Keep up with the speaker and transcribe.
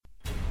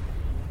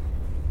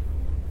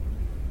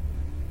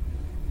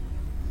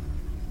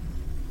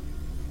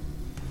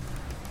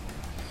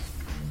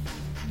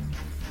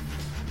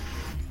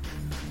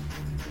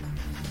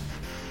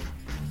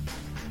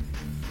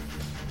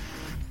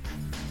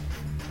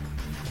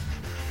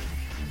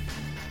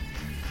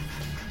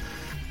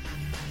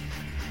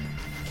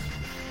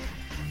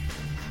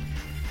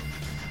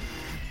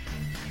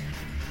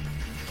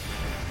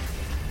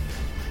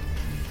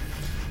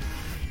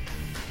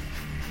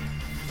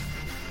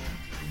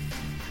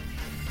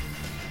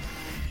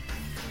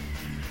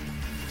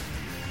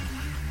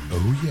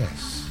Oh,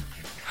 yes.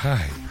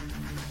 Hi,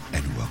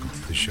 and welcome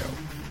to the show.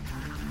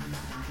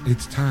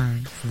 It's time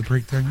for the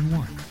breakdown you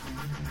want.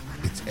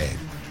 It's Ed.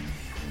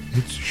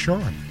 It's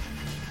Sean.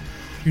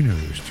 You know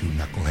those two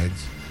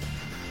knuckleheads.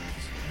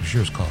 The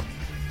show's called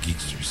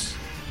Geeksters,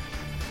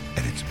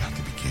 and it's about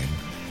to begin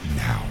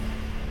now.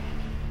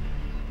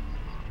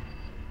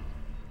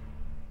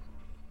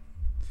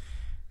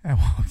 And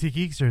welcome to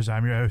Geeksters.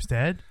 I'm your host,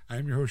 Ed.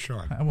 I'm your host,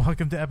 Sean. And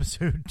welcome to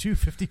episode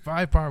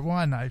 255, part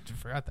 1. I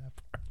forgot that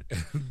part.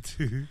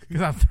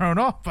 Because I'm thrown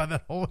off by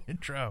that whole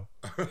intro.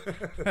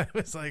 That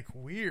was like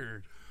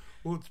weird.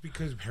 Well, it's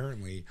because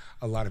apparently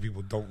a lot of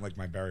people don't like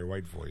my Barry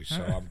White voice,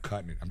 so I'm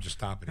cutting it. I'm just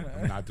stopping it.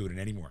 I'm not doing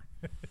it anymore.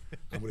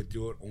 I'm going to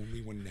do it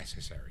only when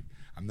necessary.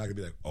 I'm not going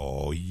to be like,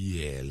 oh,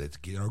 yeah, let's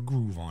get our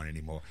groove on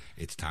anymore.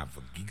 It's time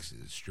for geeks to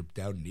strip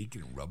down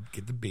naked and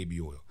get the baby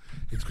oil.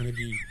 It's going to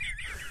be...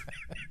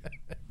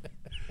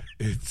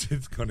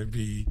 It's going to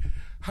be,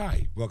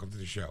 hi, welcome to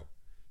the show.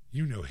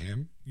 You know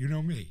him. You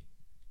know me.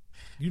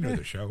 You know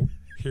the show.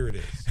 Here it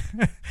is.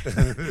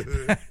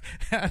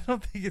 I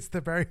don't think it's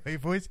the Barry White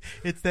voice.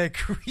 It's that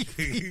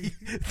creepy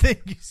thing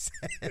you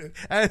said.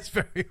 That's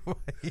Barry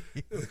White.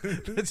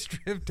 Let's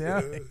strip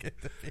down and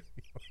get the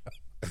baby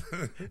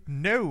oil.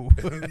 No.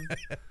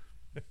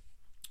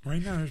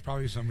 Right now, there's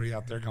probably somebody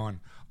out there going,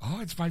 oh,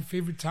 it's my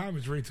favorite time.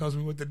 It's where he tells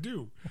me what to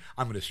do.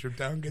 I'm going to strip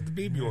down and get the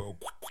baby oil.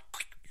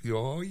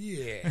 Oh,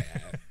 yeah.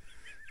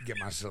 Get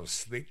myself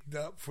slicked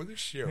up for the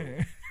show.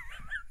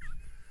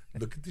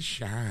 Look at the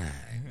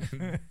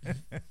shine.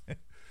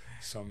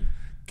 Some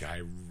guy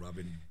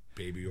rubbing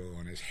baby oil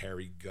on his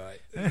hairy gut.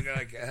 And you're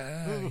like,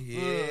 oh,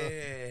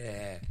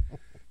 yeah.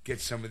 Get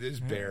some of this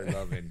bear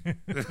loving.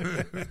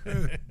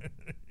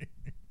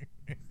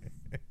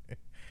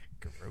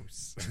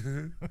 Gross.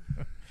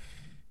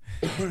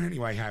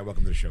 Anyway, hi,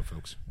 welcome to the show,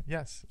 folks.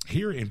 Yes.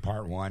 Here in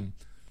part 1,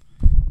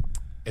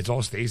 it's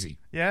all Stacy.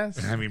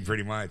 Yes. I mean,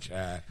 pretty much.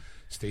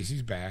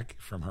 Stacy's back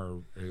from her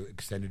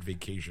extended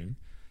vacation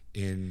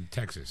in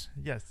Texas.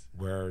 Yes.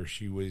 Where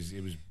it was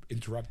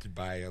interrupted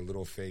by a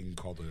little thing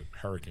called a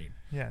hurricane.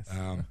 Yes.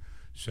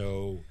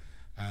 So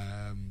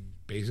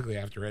basically,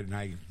 after Ed and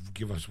I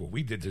give us what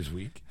we did this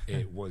week,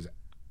 it was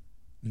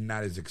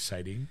not as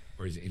exciting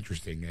or as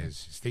interesting as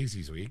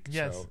Stacy's week.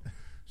 Yes.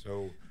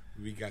 So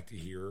we got to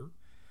hear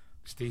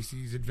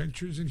Stacy's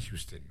adventures in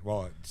Houston.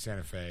 Well,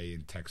 Santa Fe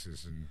and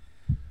Texas and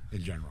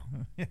in general.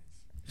 Yes.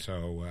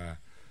 So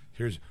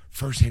here's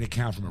first-hand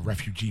account from a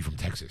refugee from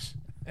Texas.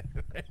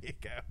 There you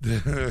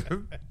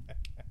go.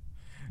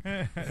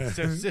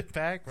 So sit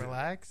back,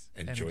 relax,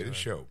 Enjoy the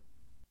show.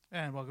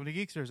 And welcome to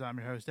Geeksters. I'm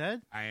your host,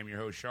 Ed. I am your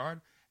host,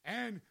 Sean.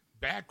 And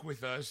back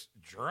with us,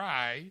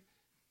 dry,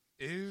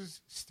 is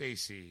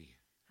Stacy.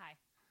 Hi.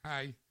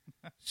 Hi.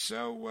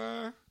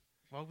 So,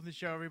 Welcome to the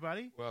show,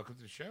 everybody. welcome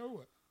to the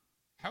show.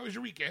 How was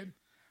your weekend?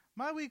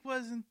 My week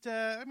wasn't,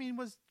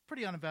 was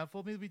pretty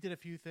uneventful. Maybe we did a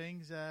few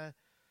things.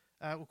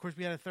 Of course,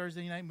 we had a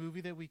Thursday night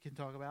movie that we can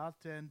talk about.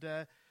 And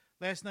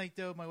last night,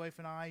 though, my wife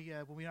and I,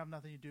 when we don't have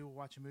nothing to do, we'll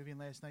watch a movie. And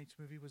last night's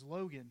movie was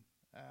Logan.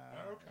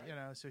 Okay.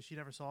 So she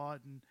never saw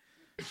it. And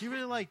she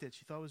really liked it.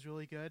 She thought it was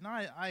really good. And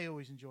I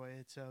always enjoy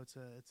it. So it's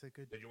a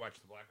good... Did you watch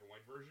the black and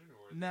white version?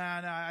 Or No,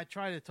 I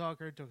try to talk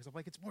her into it because I'm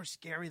like, it's more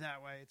scary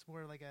that way. It's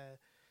more like a...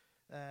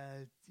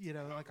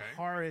 like a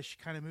horror-ish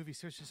kind of movie,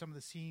 especially some of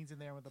the scenes in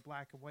there with the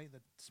black and white,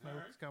 the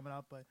smoke's coming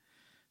up. But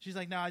she's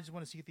like, no, I just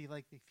want to see the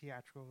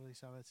theatrical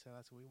release of it. So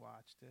that's what we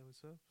watched. It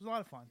was a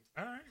lot of fun.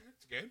 All right,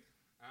 that's good.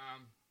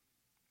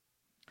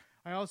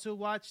 I also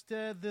watched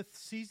the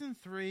season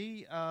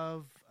 3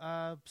 of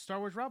Star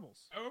Wars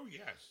Rebels. Oh,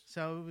 yes.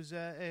 So it was,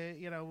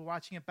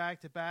 watching it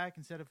back to back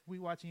instead of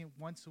watching it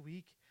once a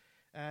week.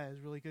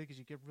 Is really good because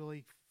you could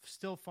really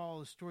still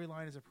follow the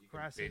storyline as it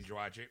progresses. Binge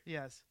watch it.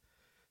 Yes.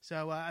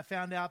 So I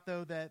found out,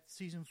 though, that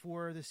season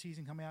 4, this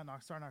season coming out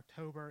starting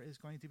October, is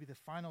going to be the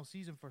final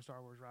season for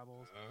Star Wars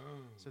Rebels. Oh.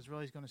 So it's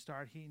really going to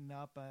start heating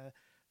up.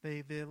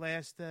 The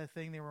last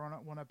thing, they were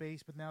on a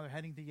base, but now they're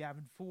heading to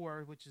Yavin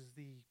 4, which is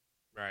the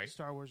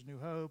Star Wars New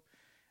Hope.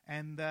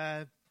 And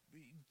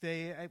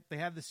they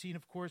have the scene,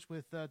 of course,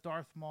 with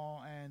Darth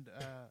Maul and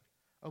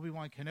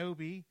Obi-Wan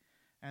Kenobi.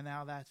 And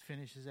now that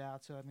finishes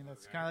out. So,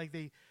 that's kind of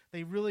like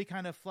they really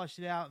kind of flushed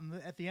it out.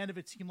 And at the end of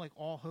it, seemed like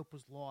all hope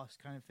was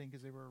lost kind of thing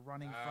because they were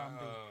running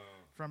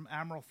from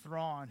Admiral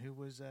Thrawn, who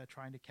was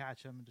trying to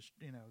catch him,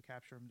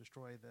 capture him,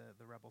 destroy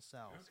the rebel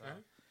cell. Okay.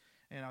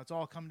 So, it's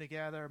all come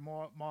together.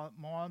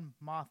 Mon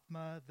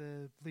Mothma,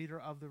 the leader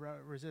of the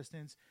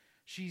resistance,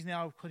 she's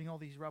now putting all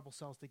these rebel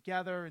cells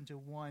together into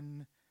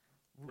one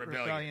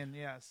rebellion.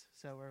 Yes.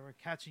 So we're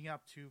catching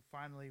up to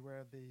finally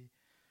where the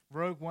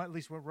Rogue One, at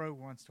least where Rogue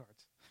One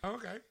starts.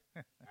 Okay.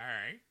 All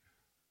right.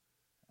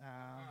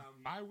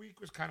 My week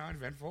was kind of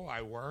uneventful.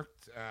 I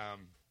worked.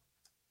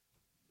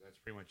 That's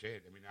pretty much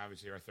it.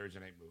 Obviously, our Thursday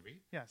night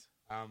movie. Yes.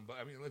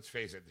 But, let's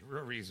face it. The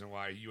real reason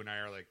why you and I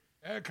are like,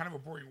 kind of a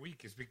boring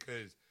week is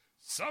because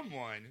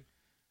someone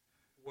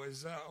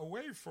was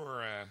away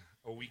for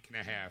a week and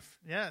a half.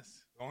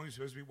 Yes. Only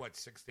supposed to be,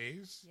 6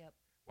 days? Yep.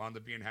 Wound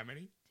up being how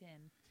many? 10.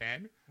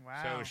 10?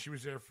 Wow. So she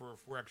was there for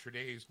 4 extra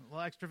days. A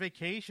little extra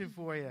vacation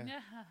for you.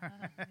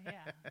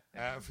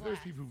 Yeah. For those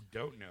people who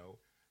don't know,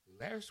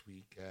 last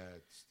week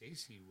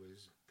Stacy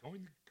was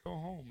going to go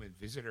home and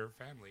visit her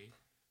family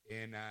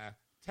in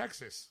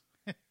Texas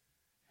the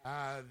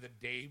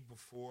day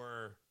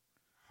before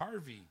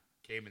Harvey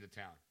came into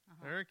town.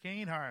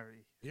 Hurricane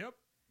Harvey. Yep.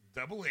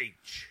 Double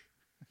H.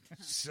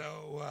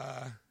 So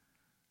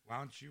why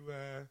don't you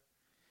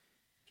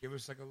give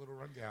us like a little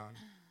rundown?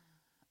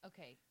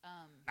 Okay.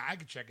 Now, I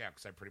can check out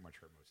because I pretty much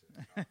heard most of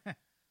it.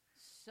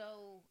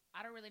 So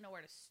I don't really know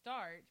where to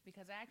start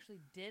because I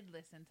actually did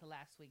listen to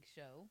last week's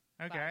show.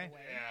 Okay. By the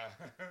way. Yeah.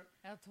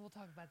 We'll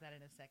talk about that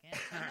in a second.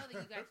 I know that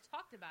you guys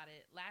talked about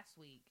it last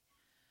week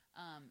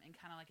and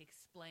kind of like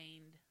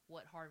explained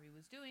what Harvey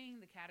was doing,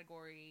 the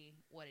category,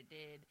 what it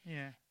did.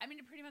 Yeah. I mean,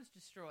 it pretty much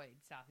destroyed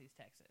Southeast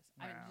Texas.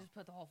 Wow. I mean, it just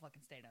put the whole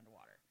fucking state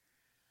underwater.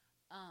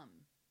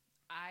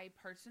 I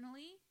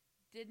personally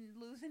didn't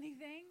lose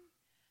anything.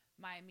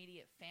 My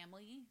immediate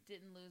family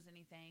didn't lose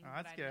anything. Oh,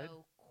 that's but I good.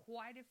 know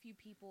quite a few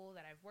people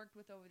that I've worked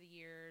with over the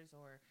years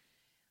or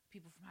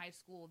people from high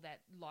school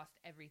that lost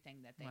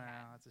everything that they had.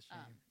 Wow, that's a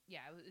shame.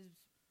 Yeah,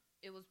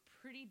 it was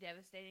pretty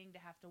devastating to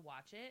have to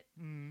watch it.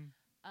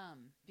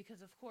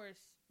 Because, of course,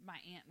 my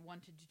aunt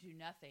wanted to do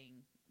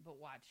nothing but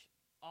watch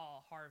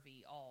all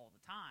Harvey all the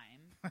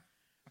time.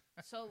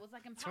 So it was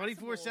like impossible.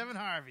 24/7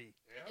 Harvey.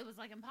 It was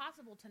like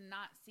impossible to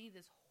not see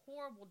this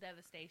horrible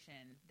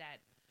devastation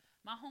that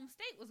my home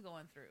state was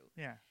going through.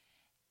 Yeah.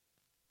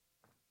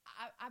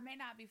 I may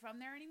not be from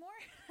there anymore.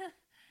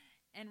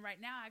 And right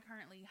now I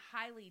currently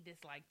highly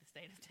dislike the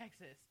state of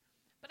Texas.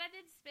 But I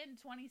did spend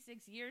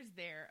 26 years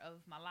there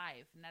of my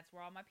life, and that's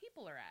where all my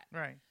people are at.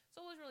 Right.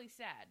 So it was really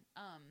sad.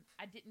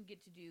 I didn't get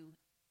to do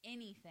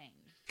anything.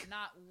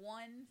 Not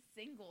one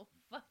single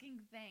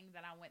fucking thing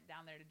that I went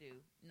down there to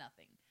do.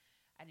 Nothing.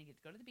 I didn't get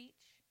to go to the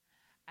beach.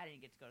 I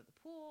didn't get to go to the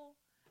pool.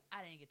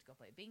 I didn't get to go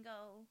play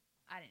bingo.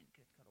 I didn't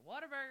get to go to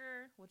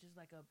Whataburger, which is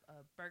like a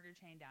burger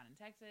chain down in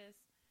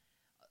Texas.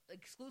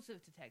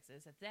 Exclusive to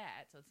Texas at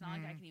that. So it's not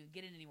like I can even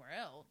get it anywhere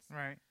else.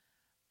 Right.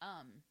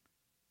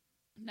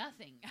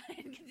 Nothing. I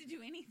didn't get to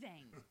do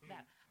anything.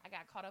 That I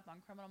got caught up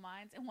on Criminal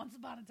Minds and Once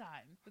Upon a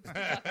Time. That's what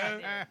the fuck I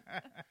did.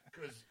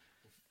 Because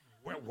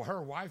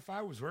her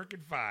Wi-Fi was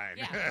working fine.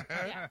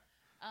 Yeah.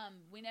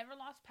 We never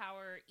lost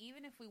power,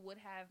 even if we would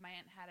have. My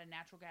aunt had a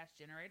natural gas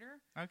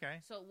generator.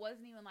 Okay. So it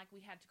wasn't even like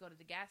we had to go to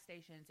the gas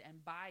stations and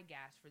buy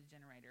gas for the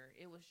generator.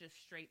 It was just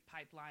straight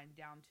pipeline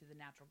down to the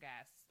natural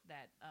gas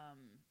that,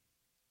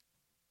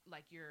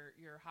 like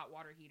your hot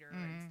water heater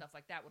and stuff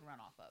like that would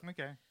run off of.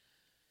 Okay.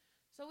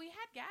 So we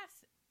had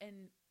gas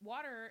and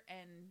water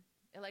and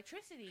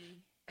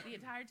electricity the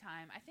entire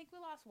time. I think we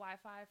lost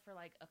Wi-Fi for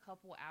like a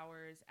couple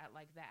hours at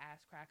like the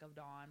ass crack of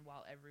dawn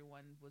while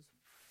everyone was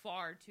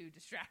far too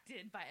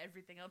distracted by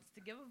everything else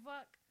to give a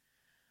fuck.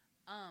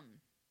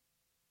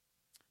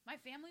 My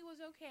family was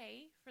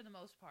okay for the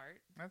most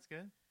part. That's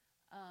good.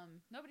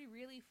 Nobody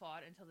really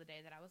fought until the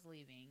day that I was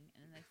leaving,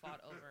 and then they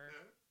fought over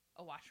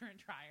a washer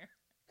and dryer.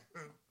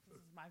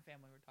 This is my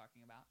family we're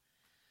talking about.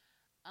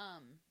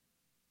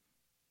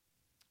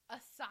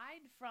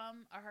 Aside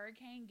from a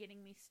hurricane getting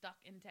me stuck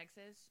in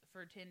Texas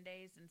for 10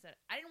 days and said,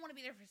 I didn't want to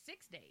be there for 6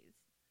 days.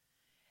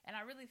 And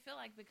I really feel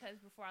like because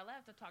before I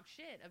left, I talked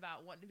shit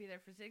about wanting to be there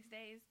for 6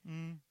 days,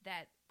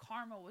 that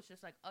karma was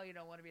just like, oh, you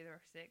don't want to be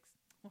there for 6?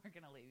 We're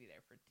going to leave you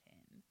there for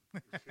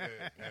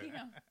 10. You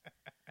know?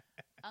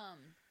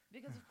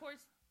 Because, of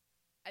course,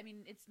 I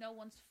mean, it's no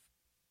one's...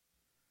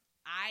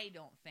 I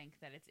don't think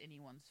that it's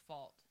anyone's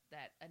fault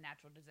that a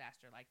natural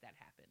disaster like that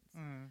happens.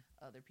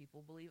 Other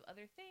people believe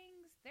other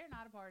things. They're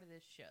not a part of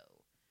this show.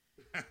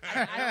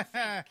 I don't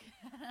think.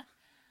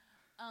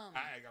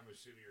 I'm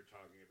assuming you're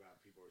talking about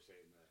people are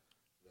saying the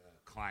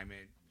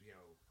climate, you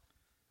know.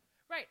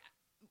 Right.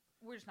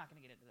 We're just not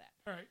going to get into that.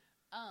 All right.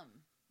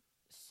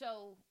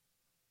 So,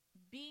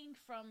 being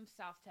from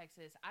South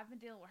Texas, I've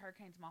been dealing with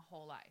hurricanes my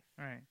whole life.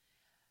 Right.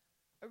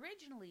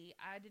 Originally,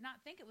 I did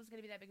not think it was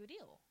going to be that big of a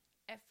deal.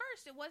 At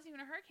first, it wasn't even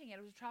a hurricane yet.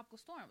 It was a tropical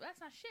storm. But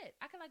that's not shit.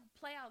 I could, like,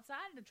 play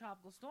outside in a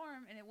tropical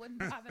storm, and it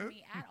wouldn't bother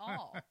me at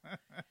all.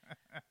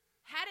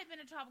 Had it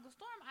been a tropical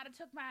storm, I'd have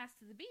took my ass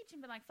to the beach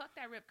and been like, fuck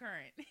that rip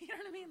current. You know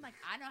what I mean? Like,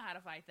 I know how to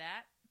fight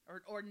that.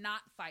 Or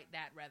not fight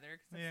that, rather,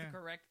 because that's the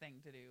correct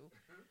thing to do.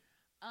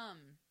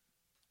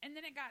 And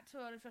then it got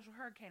to an official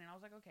hurricane, and I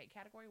was like, okay,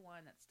 Category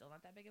 1, that's still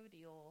not that big of a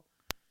deal.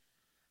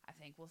 I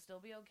think we'll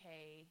still be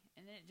okay.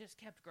 And then it just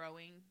kept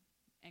growing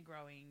and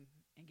growing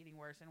and getting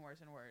worse and worse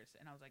and worse.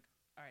 And I was like,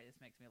 all right, this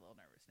makes me a little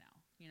nervous now.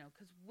 You know,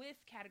 because with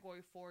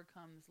Category 4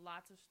 comes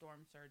lots of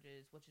storm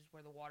surges, which is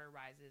where the water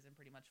rises and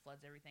pretty much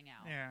floods everything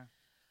out. Yeah.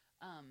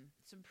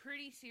 Some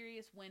pretty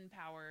serious wind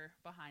power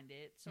behind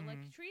it. So,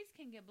 like, trees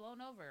can get blown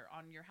over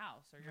on your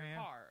house or your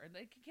car, or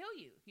they could kill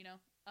you, you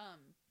know?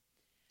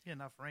 Yeah,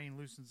 enough rain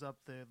loosens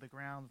up the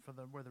ground for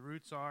where the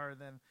roots are,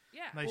 and then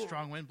nice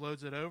strong wind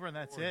blows it over, and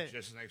that's it.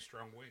 Just a nice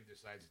strong wind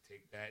decides to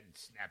take that and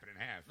snap it in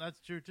half.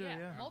 That's true too.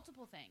 Yeah.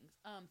 Multiple things.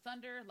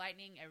 Thunder,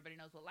 lightning. Everybody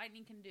knows what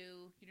lightning can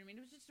do. You know what I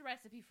mean? It was just a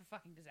recipe for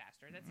fucking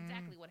disaster. That's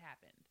exactly what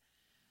happened.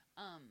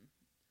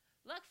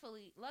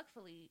 Luckily.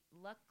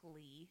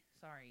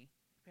 Sorry,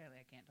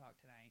 apparently I can't talk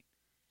tonight.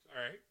 It's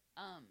all right.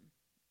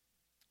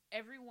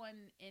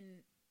 Everyone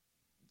in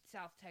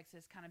South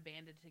Texas kind of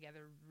banded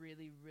together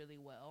really, really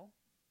well.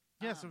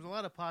 Yes, there was a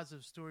lot of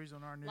positive stories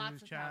on our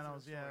news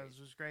channels. Yeah, it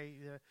was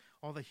great.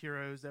 All the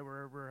heroes that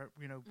were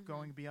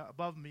going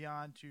above and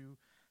beyond to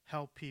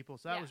help people.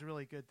 So that was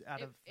really good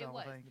out of the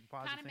whole thing.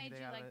 Kind of made you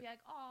be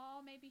like,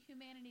 oh, maybe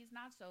humanity's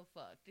not so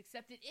fucked.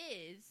 Except it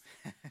is.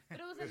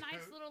 But it was a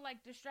nice little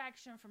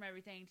distraction from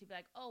everything to be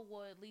like, oh,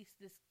 well, at least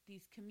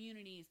these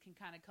communities can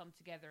kind of come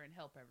together and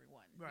help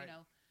everyone. Right. You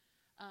know,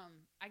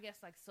 I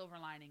guess silver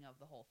lining of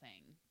the whole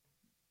thing.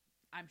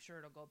 I'm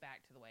sure it'll go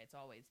back to the way it's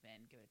always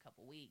been. Give it a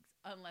couple weeks,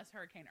 unless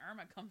Hurricane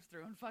Irma comes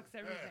through and fucks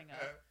everything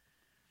up.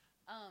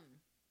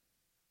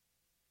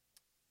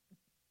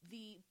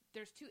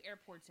 There's two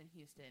airports in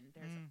Houston.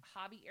 There's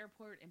Hobby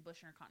Airport and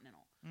Bush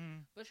Intercontinental.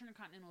 Bush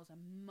Intercontinental is a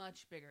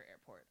much bigger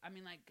airport. I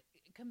mean,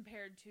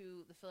 compared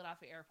to the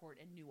Philadelphia Airport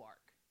and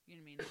Newark. You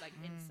know what I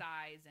mean? In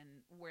size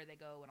and where they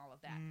go and all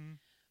of that.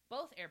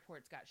 Both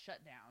airports got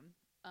shut down,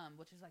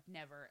 which is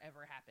never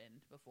ever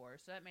happened before.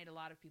 So that made a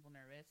lot of people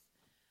nervous.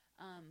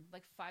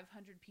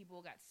 500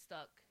 people got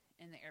stuck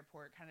in the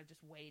airport, kind of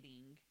just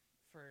waiting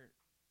for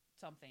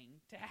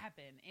something to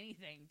happen,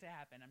 anything to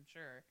happen, I'm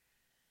sure.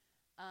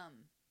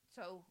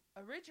 So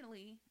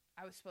originally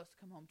I was supposed to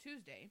come home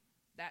Tuesday.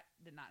 That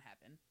did not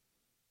happen.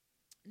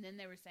 And then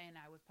they were saying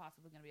I was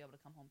possibly going to be able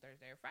to come home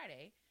Thursday or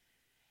Friday.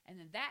 And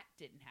then that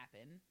didn't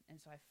happen. And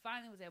so I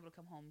finally was able to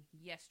come home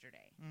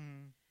yesterday.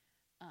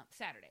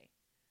 Saturday.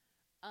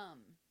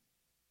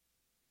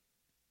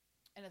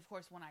 And of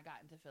course, when I got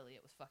into Philly,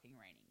 it was fucking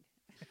raining.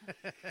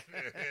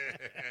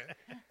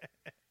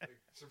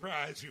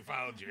 Surprise, who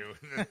followed you?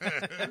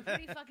 I'm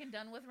pretty fucking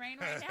done with rain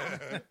right now.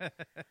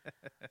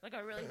 I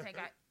really think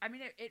I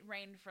mean, it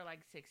rained for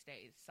 6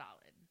 days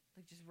solid.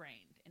 Just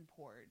rained and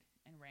poured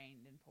and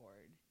rained and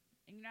poured.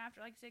 And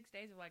after 6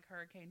 days of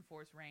hurricane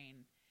force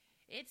rain,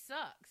 it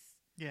sucks.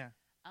 Yeah.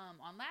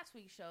 On last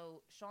week's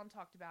show, Sean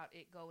talked about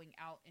it going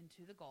out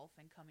into the Gulf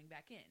and coming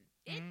back in.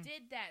 It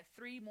did that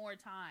 3 more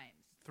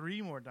times.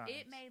 3 more times.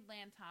 It made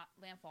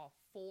landfall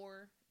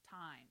 4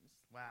 times.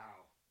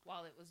 Wow.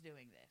 While it was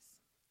doing this.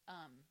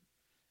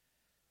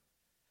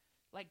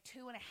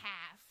 2.5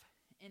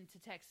 into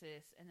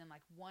Texas and then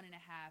 1.5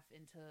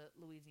 into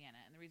Louisiana.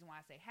 And the reason why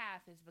I say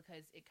half is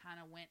because it kind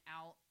of went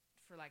out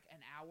for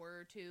an hour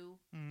or two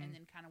and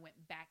then kind of went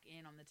back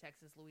in on the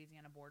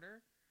Texas-Louisiana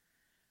border.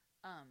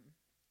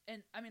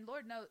 And I mean,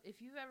 Lord knows,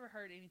 if you've ever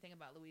heard anything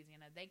about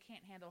Louisiana, they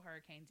can't handle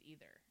hurricanes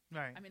either.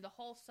 Right. I mean, the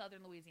whole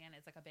southern Louisiana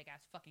is a big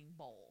ass fucking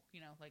bowl,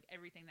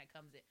 everything that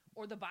comes in,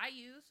 or the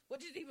bayous,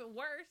 which is even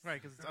worse.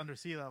 Right, because it's under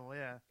sea level.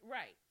 Yeah.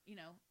 Right.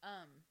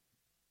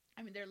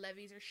 I mean, their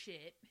levees are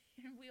shit.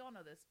 We all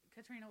know this.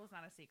 Katrina was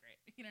not a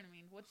secret. You know what I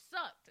mean? Which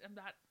sucked. It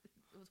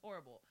was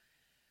horrible.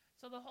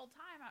 So the whole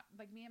time,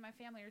 me and my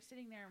family are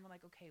sitting there and we're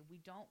like, okay, we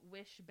don't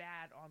wish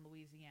bad on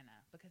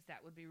Louisiana because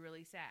that would be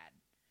really sad.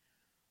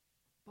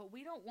 But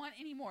we don't want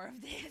any more of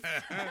this.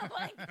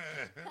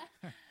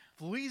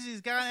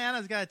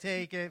 Louisiana's got to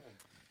take it.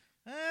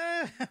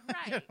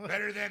 Right.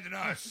 Better than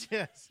us.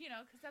 Yes.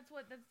 Because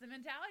that's the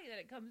mentality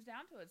that it comes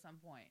down to at some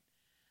point.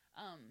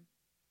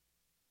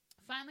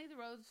 Finally, the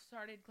roads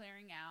started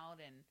clearing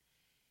out, and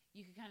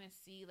you could kind of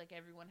see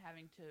everyone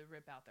having to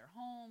rip out their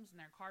homes and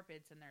their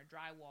carpets and their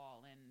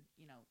drywall, and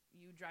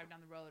you drive down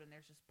the road and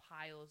there's just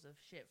piles of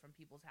shit from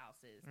people's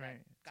houses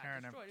that got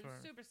destroyed. It was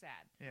super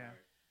sad. Yeah.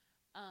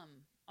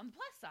 On the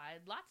plus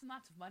side, lots and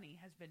lots of money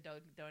has been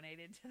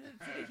donated to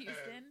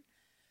Houston.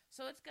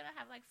 So it's going to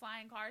have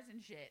flying cars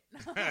and shit.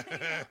 I'm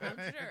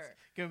sure.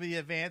 It's going to be the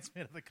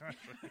advancement of the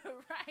country.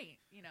 Right.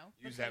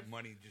 Use that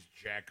money, just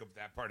jack up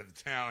that part of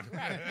the town.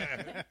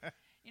 Right.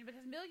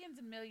 Because millions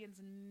and millions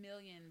and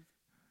millions,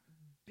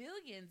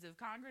 billions of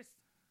Congress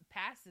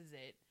passes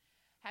it,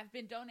 have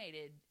been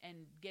donated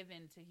and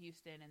given to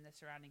Houston and the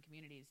surrounding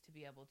communities to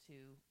be able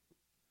to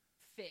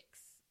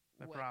fix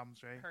the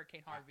problems, right?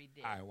 Hurricane Harvey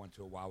did. I went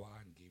to a Wawa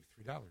and gave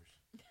 $3.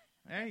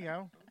 There you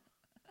go.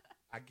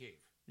 I gave.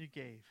 You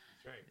gave.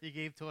 That's right. You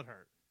gave till it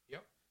hurt.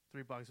 Yep.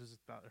 $3 was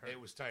about hurt. It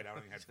was tight. I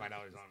only had $5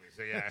 on me,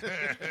 so yeah.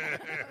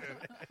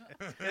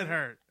 It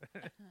hurt.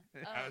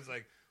 I was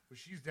like, well,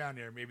 she's down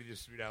there. Maybe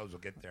this $3 will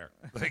get there.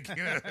 Probably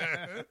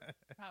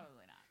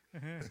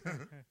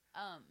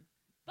not.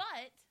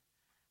 But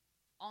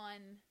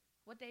on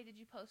what day did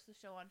you post the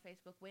show on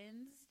Facebook?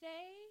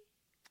 Wednesday?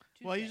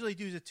 Tuesday? Well, I usually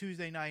do it a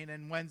Tuesday night,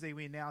 and Wednesday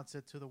we announce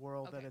it to the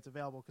world that it's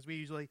available. Because we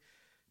usually,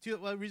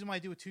 the reason why I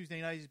do it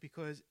Tuesday night is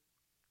because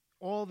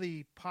all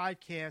the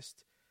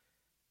podcast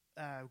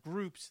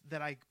groups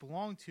that I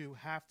belong to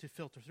have to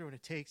filter through, and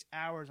it takes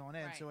hours on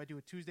end. Right. So I do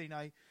it Tuesday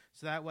night,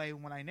 So that way,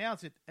 when I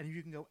announce it, and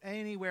you can go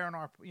anywhere on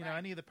our,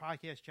 any of the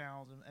podcast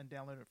channels and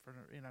download it for,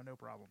 no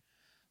problem.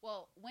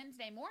 Well,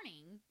 Wednesday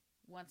morning,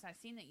 once I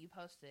seen that you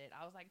posted it,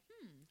 I was like,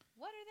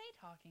 what are they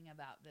talking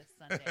about this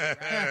Sunday?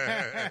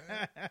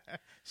 Right?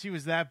 She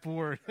was that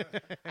bored.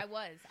 I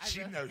was.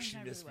 She knows she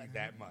missed me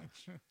that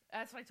much.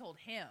 That's what I told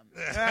him.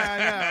 I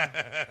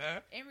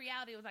know. In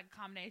reality, it was like a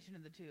combination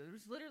of the two. It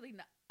was literally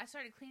I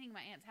started cleaning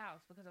my aunt's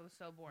house because I was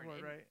so bored.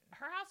 Right.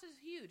 Her house is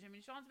huge. I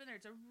mean, Sean's been there.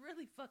 It's a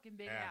really fucking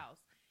big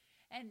house.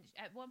 And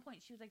at one point,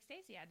 she was like,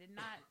 Stacey, I did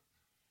not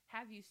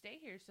have you stay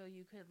here so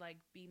you could,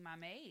 like, be my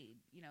maid.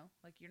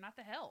 Like, you're not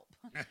the help.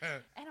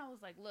 And I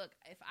was like, look,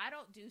 if I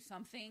don't do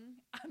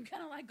something, I'm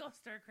going to, like, go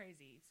stir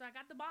crazy. So I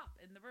got the mop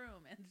in the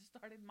room and just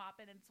started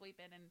mopping and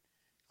sweeping and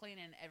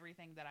cleaning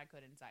everything that I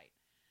could in sight.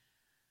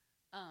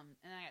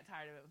 And I got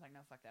tired of it. I was like,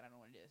 no, fuck that. I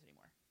don't want to do this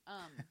anymore.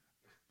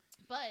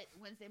 But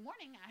Wednesday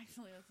morning, I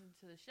actually listened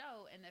to the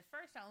show. And at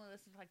first, I only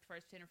listened to, like, the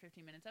first 10 or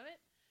 15 minutes of it.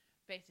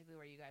 Basically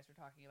where you guys were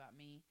talking about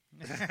me.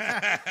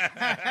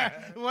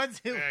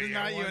 Once it was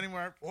not you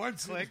anymore.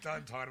 Once it's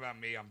done talking about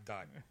me, I'm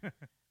done.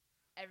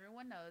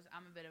 Everyone knows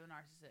I'm a bit of a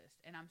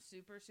narcissist. And I'm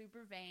super,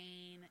 super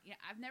vain.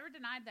 I've never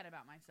denied that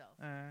about myself.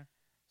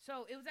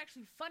 So it was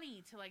actually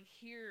funny to, like,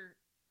 hear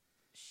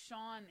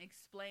Sean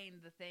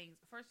explained the things.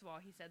 First of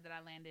all, he said that I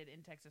landed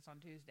in Texas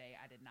on Tuesday.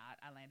 I did not.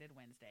 I landed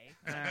Wednesday.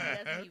 He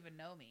doesn't even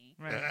know me.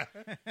 Right.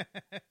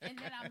 And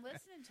then I'm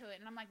listening to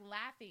it, and I'm like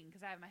laughing because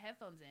I have my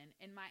headphones in.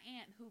 And my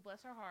aunt, who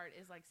bless her heart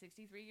is like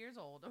 63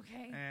 years old,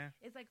 okay,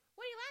 is like,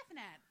 "What are you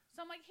laughing at?" So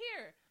I'm like,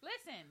 "Here,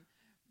 listen."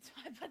 So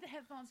I put the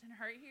headphones in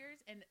her ears,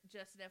 and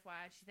just an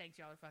FYI, she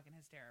thinks y'all are fucking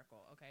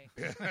hysterical, okay?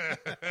 She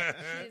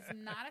is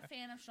not a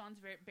fan of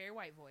Sean's Barry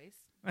White voice.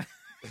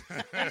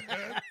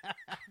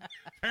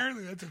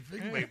 Apparently that's a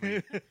thing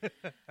lately.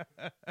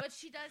 But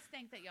she does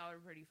think that y'all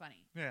are pretty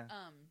funny. Yeah.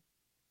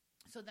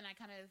 So then I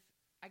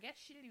guess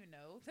she didn't even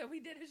know that we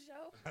did a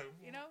show,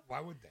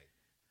 Why would they?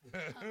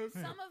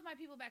 Some of my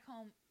people back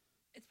home,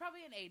 it's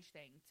probably an age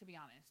thing, to be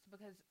honest,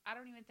 because I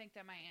don't even think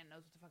that my aunt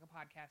knows what the fuck a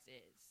podcast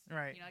is.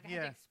 Right. I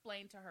had to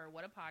explain to her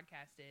what a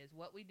podcast is,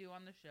 what we do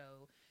on the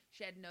show.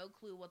 She had no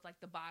clue what,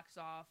 like, the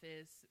box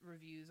office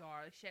reviews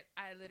are.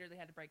 I literally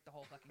had to break the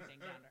whole fucking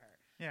thing down to her.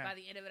 Yeah. By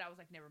the end of it, I was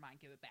like, never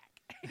mind, give it back.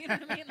 You know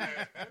what I mean?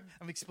 Like,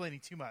 I'm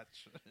explaining too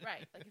much.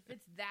 Right. Like, if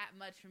it's that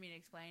much for me to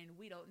explain,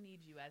 we don't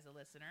need you as a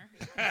listener.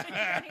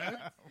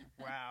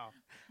 Wow.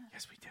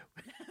 Yes, we do.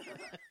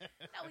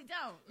 No, we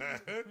don't.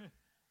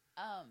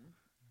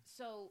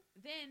 So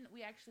then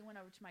we actually went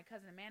over to my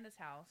cousin Amanda's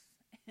house,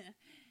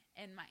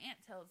 and my aunt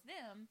tells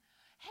them,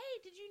 "Hey,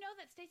 did you know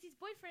that Stacey's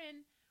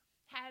boyfriend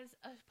has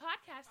a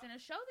podcast and a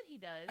show that he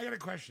does?" I got a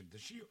question.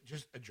 Does she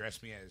just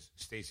address me as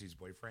Stacey's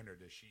boyfriend, or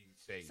does she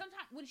say...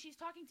 Sometimes when she's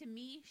talking to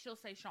me, she'll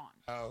say Sean.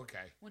 Oh,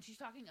 okay. When she's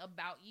talking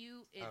about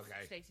you, it's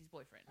Stacey's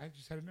boyfriend. I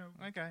just had to know.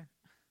 Okay.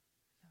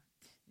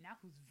 Now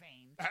who's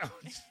vain?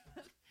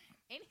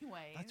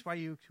 Anyway. That's why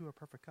you two are a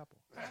perfect couple.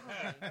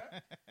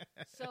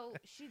 So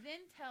she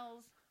then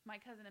tells my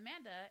cousin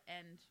Amanda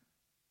and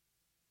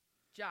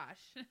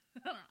Josh,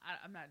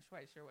 I'm not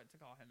quite sure what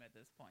to call him at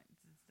this point.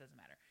 It doesn't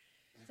matter.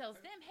 Tells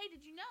them, "Hey,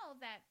 did you know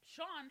that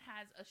Sean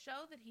has a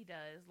show that he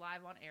does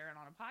live on air and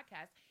on a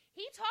podcast?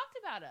 He talked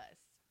about us."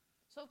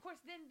 So, of course,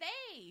 then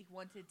they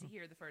wanted to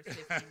hear the first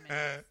 15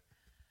 minutes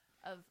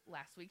of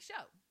last week's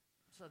show.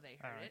 So they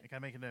heard it. I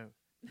gotta make a note.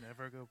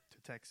 Never go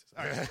to Texas.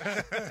 All right.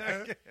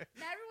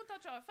 Now, everyone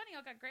thought y'all were funny.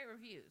 Y'all got great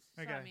reviews.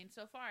 So, Okay. I mean,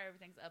 so far,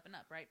 everything's up and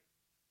up, right?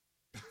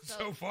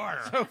 So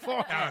far.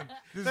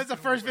 That's the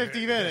first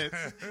 50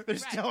 minutes.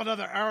 There's Right. still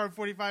another hour and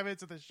 45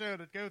 minutes of the show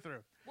to go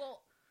through.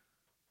 Well,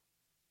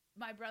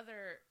 my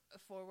brother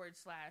 /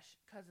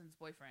 cousin's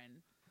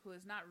boyfriend, who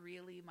is not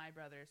really my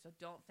brother, so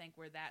don't think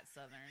we're that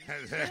Southern.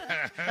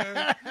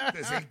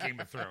 This ain't Game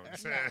of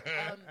Thrones.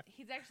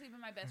 He's actually been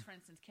my best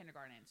friend since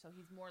kindergarten, so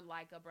he's more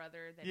like a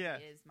brother than Yeah.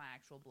 he is my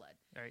actual blood.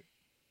 Right.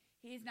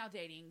 He's now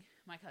dating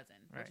my cousin,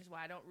 Right. which is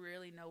why I don't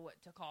really know what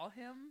to call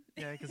him.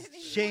 Yeah, because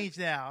it's changed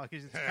now.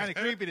 Because it's kind of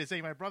creepy to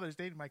say my brother's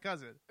dating my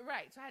cousin.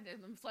 Right, so I had to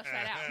flesh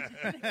that out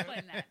and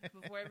explain that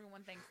before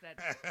everyone thinks that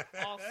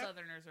all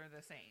Southerners are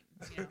the same.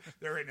 You know?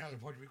 They're right now at the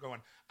point of me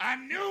going, I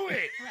knew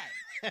it!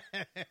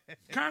 Right.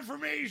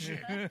 Confirmation!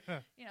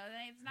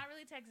 It's not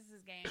really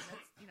Texas's game. It's,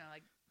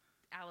 like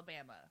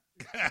Alabama.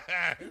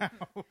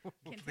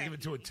 Leave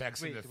it to a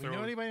Texan Wait, to do we throw.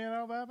 know anybody in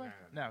Alabama?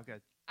 No,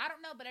 good. I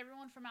don't know, but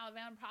everyone from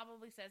Alabama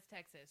probably says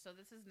Texas, so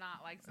this is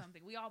not like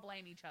something. We all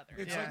blame each other.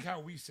 It's Yeah. like how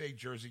we say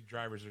Jersey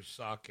drivers are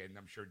suck, and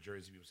I'm sure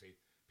Jersey people say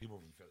people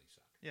from Philly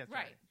suck. Yeah, that's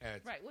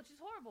Right, right, which is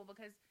horrible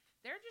because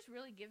they're just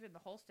really giving the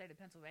whole state of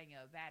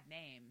Pennsylvania a bad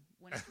name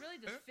when it's really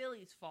just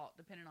Philly's fault,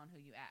 depending on who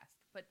you ask.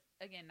 But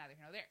again, neither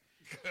here nor there.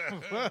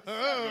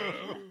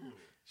 Whoa.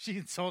 She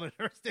insulted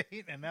her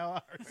state and now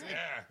ours.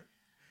 Yeah.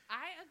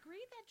 I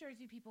agree that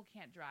Jersey people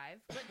can't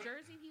drive, but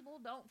Jersey people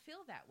don't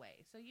feel that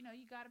way. So, you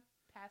got to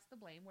pass the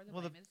blame where the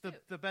blame is due.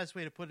 The best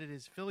way to put it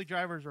is Philly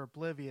drivers are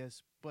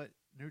oblivious, but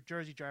New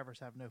Jersey drivers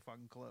have no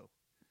fucking clue.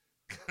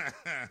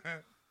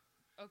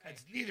 Okay.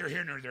 It's neither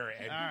here nor there,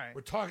 Ed. All right.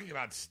 We're talking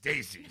about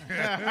Stacy. All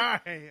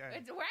right.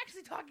 We're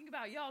actually talking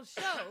about y'all's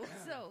show.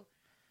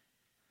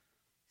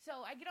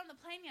 So I get on the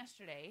plane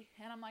yesterday,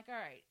 and I'm like, all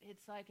right,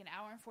 it's like an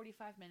hour and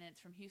 45 minutes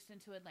from Houston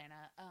to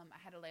Atlanta. I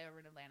had a layover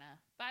in Atlanta.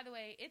 By the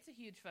way, it's a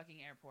huge fucking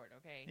airport,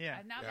 okay?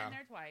 Yeah. I've now been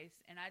there twice,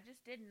 and I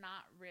just did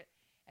not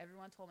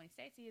everyone told me,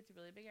 Stacey, it's a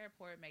really big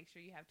airport. Make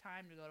sure you have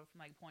time to go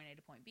from like point A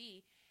to point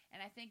B.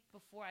 And I think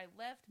before I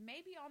left,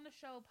 maybe on the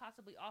show,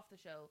 possibly off the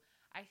show,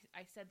 I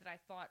said that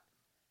I thought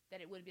that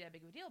it wouldn't be that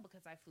big of a deal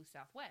because I flew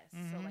Southwest.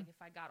 Mm-hmm. So, like, if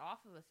I got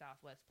off of a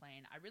Southwest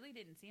plane, I really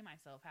didn't see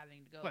myself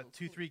having to go. What,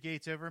 2-3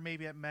 gates over,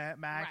 maybe at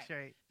max,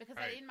 right? Because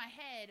in my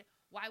head,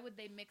 why would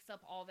they mix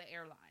up all the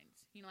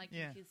airlines? You know, like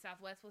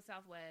Southwest with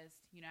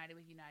Southwest, United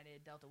with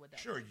United, Delta with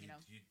Delta. Sure, you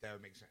know? that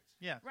would make sense.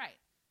 Yeah. Right.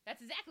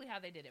 That's exactly how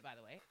they did it, by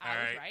the way. I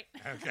was right.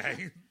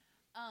 Okay.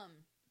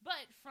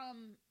 But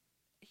from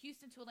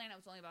Houston to Atlanta,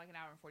 it was only about like an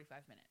hour and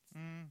 45 minutes.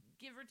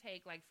 Give or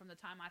take, like, from the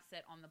time I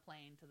sat on the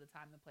plane to the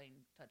time the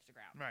plane touched the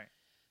ground. Right.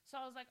 So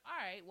I was like, all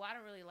right, well, I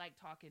don't really like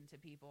talking to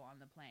people on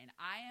the plane.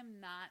 I am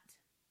not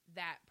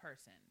that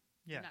person.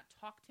 Yeah. Do not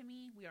talk to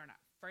me. We are not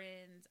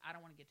friends. I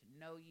don't want to get to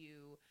know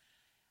you.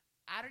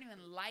 I don't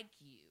even like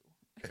you.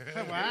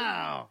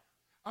 Wow.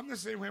 I'm the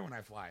same way when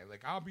I fly.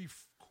 Like, I'll be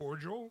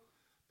cordial,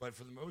 but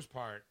for the most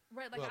part.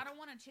 Right, like, look, I don't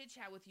want to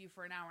chit-chat with you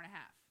for an hour and a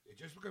half.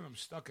 Just because I'm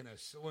stuck in a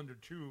cylinder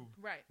tube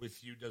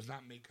with you does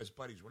not make us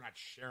buddies. We're not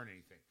sharing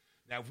anything.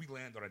 Now, if we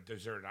land on a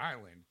deserted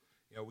island,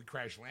 you know, we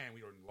crash land, we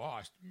were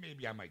lost,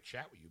 maybe I might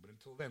chat with you, but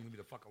until then, leave me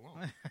the fuck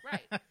alone.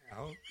 Right.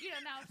 You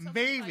know? Now,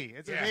 maybe.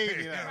 It's a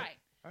maybe. Right.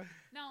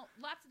 Now,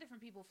 lots of different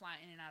people fly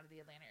in and out of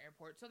the Atlanta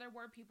airport, so there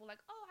were people like,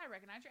 oh, I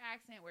recognize your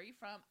accent, where are you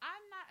from?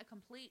 I'm not a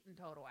complete and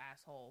total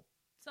asshole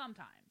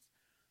sometimes.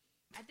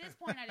 At this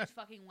point, I just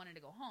fucking wanted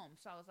to go home,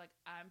 so I was like,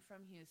 I'm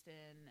from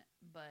Houston,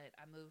 but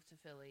I moved to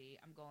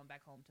Philly. I'm going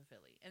back home to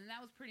Philly. And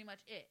that was pretty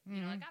much it. You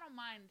know, like, I don't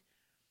mind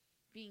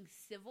being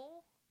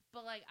civil,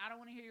 but, like, I don't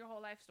want to hear your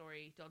whole life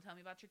story. Don't tell me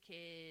about your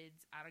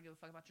kids. I don't give a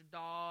fuck about your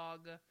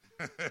dog.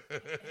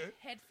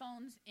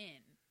 Headphones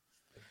in.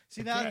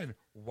 See, now, again,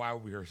 while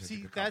we were such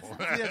a good couple.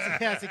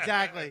 that's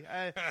exactly.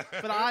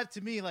 But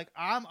to me, like,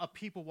 I'm a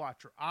people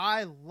watcher.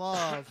 I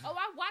love. Oh,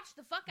 I watch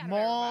the fuck out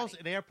malls of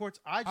and airports.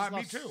 I just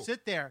love me too. to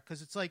sit there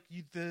because it's like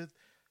the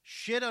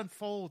shit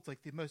unfolds,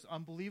 like the most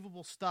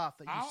unbelievable stuff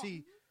that you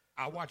see.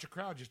 I'll watch a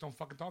crowd. Just don't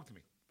fucking talk to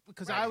me.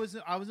 Because I was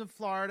in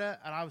Florida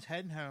and I was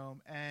heading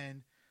home,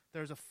 and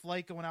there was a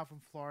flight going out from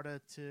Florida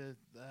to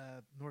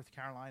North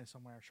Carolina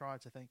somewhere,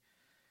 Charlotte, I think,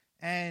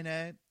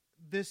 and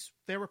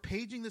they were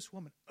paging this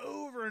woman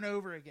over and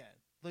over again,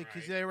 like,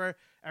 because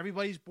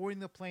everybody's boarding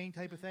the plane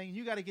type of thing. And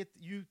you got to get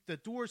the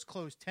doors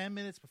closed 10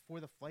 minutes before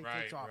the flight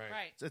takes off.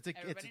 Right. So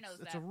Everybody knows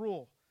it's that. a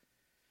rule.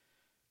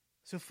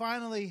 So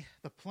finally,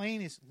 the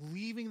plane is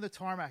leaving the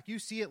tarmac. You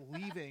see it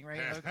leaving, right?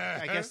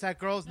 I guess that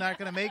girl's not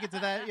going to make it to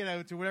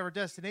that, to whatever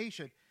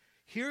destination.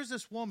 Here's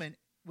this woman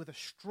with a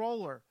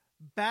stroller,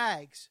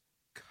 bags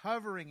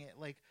covering it,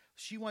 like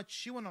she went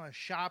on a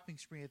shopping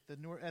spree at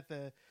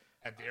the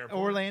airport?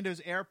 Orlando's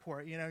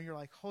airport. You're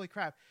like, holy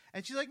crap!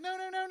 And she's like, no,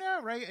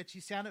 right? And she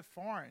sounded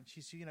foreign.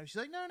 She's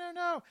like,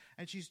 no,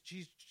 and she's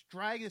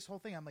dragging this whole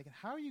thing. I'm like,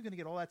 how are you going to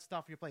get all that stuff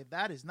on your plane?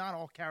 That is not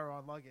all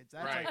carry-on luggage.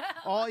 That's like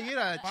all you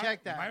gotta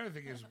check that. My other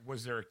thing is,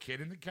 was there a kid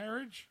in the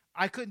carriage?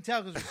 I couldn't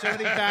tell because there's so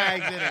many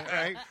bags in it,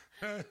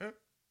 right?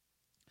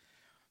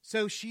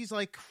 So she's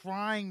like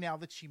crying now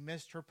that she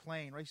missed her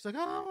plane, right? She's like,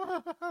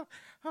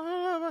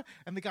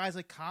 and the guy's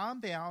like, calm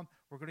down.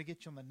 We're going to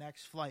get you on the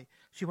next flight.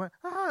 She went,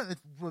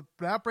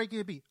 without breaking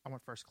a beat. I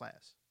went first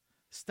class.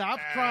 Stop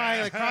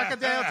crying. Like,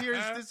 crocodile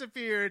tears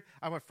disappeared.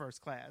 I went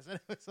first class. And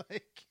it was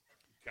like,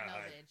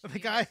 God. The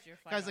guy's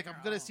like,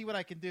 I'm going to see what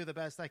I can do, the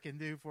best I can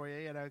do for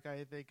you,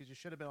 kind of thing, because you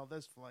should have been on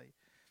this flight.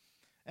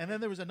 And then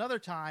there was another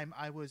time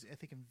I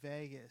think in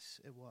Vegas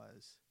it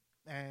was,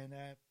 and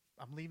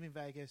I'm leaving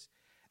Vegas.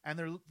 And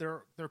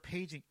they're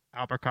paging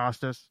Albert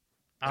Costas.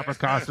 Albert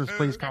Costas,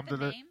 please come to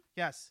the.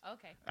 Yes.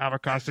 Okay.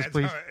 Albert Costas,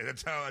 please.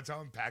 That's how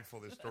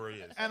impactful this story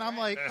is. And I'm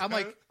like,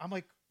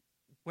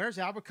 where's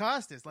Albert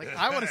Costas? Like,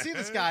 I want to see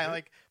this guy.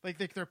 Like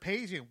they're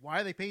paging.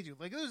 Why are they paging?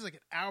 Like, it was like an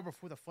hour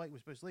before the flight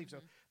was supposed to leave, so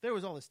there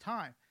was all this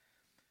time.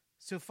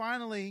 So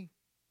finally,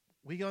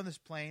 we go on this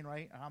plane,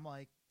 right? And I'm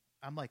like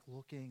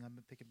looking. I'm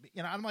thinking,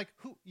 I'm like,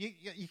 who?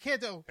 You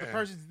can't know the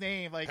person's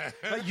name. Like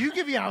you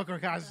give me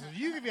Albert Costas.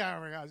 You give me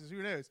Albert Costas.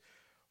 Who knows?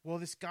 Well,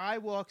 this guy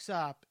walks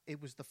up.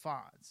 It was the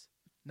Fonz.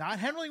 Not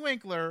Henry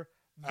Winkler,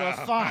 the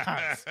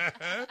Fonz.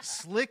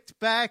 Slicked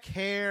back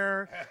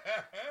hair,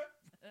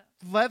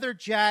 leather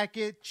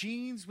jacket,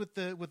 jeans with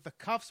the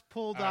cuffs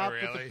pulled up,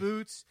 really? with the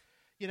boots.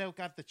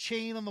 Got the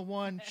chain on the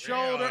one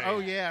shoulder. Really? Oh,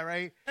 yeah,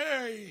 right?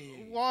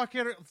 Hey!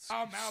 Walking.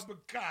 I'm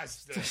Albert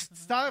Costa.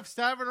 Stop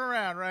stabbing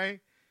around, right?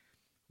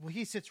 Well,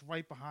 he sits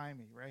right behind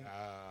me, right?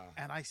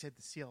 And I said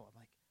to Seal, I'm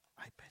like,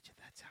 I bet you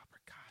that's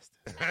Albert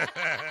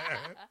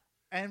Costa.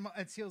 And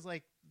Seal's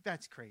like,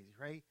 that's crazy,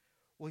 right?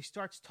 Well, he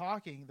starts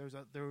talking.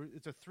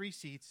 It's a 3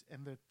 seats,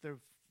 and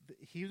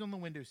he was on the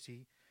window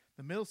seat.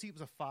 The middle seat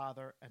was a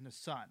father and the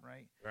son,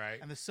 right? Right.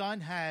 And the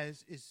son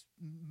has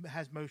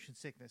motion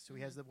sickness, so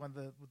he has the one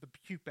with the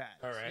puke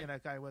bags. All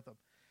right. Guy with him.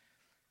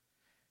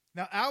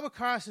 Now, Albert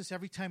Costas,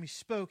 every time he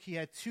spoke, he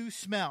had two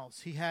smells.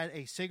 He had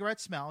a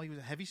cigarette smell. He was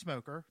a heavy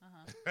smoker,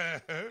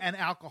 and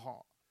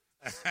alcohol.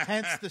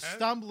 Hence the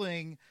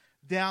stumbling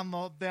down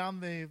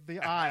the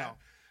aisle.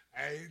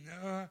 I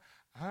know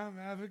I'm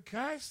Albert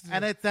Costa.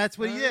 And that's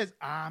what he is.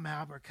 I'm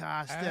Albert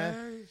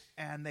Costa,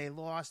 and they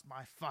lost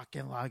my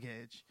fucking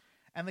luggage.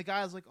 And the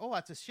guy was like, "Oh,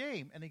 that's a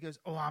shame." And he goes,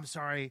 "Oh, I'm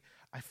sorry.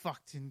 I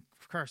fucked and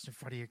cursed in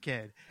front of your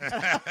kid."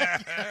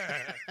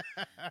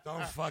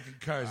 Don't fucking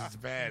curse. It's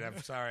bad.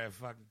 I'm sorry. I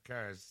fucking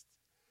cursed.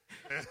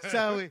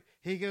 So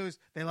he goes,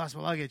 "They lost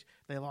my luggage.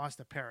 They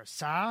lost a pair of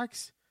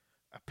socks,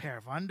 a pair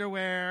of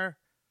underwear.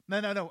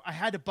 No. I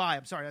had to buy.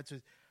 I'm sorry.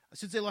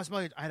 Since they lost my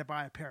luggage, I had to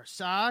buy a pair of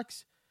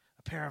socks,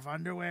 a pair of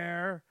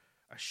underwear,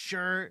 a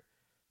shirt,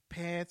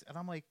 pants." And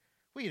I'm like,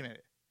 "Wait a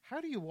minute. How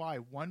do you buy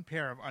one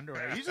pair of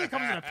underwear? It usually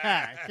comes in a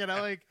pack."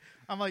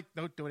 I'm like,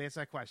 don't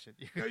answer that question.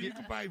 No, you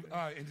can buy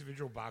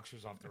individual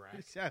boxers off the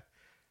rack.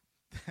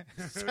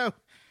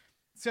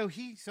 So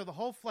the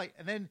whole flight,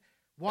 and then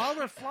while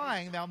we're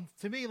flying, now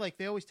to me, like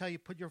they always tell you,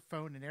 put your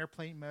phone in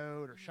airplane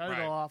mode or shut it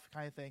off,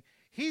 kind of thing.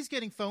 He's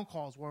getting phone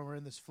calls while we're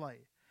in this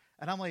flight,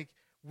 and I'm like,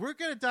 we're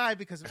gonna die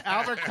because of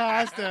Albert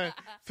Costa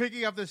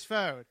picking up this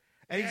phone,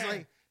 and he's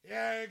like.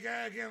 Yeah, I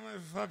gotta get my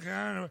fucking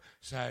underwear.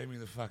 Sorry, I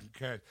mean the fucking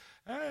curse.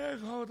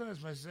 Hold on,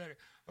 it's my second.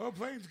 Oh,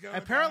 plane's going.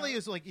 Apparently,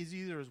 it's like he's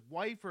either his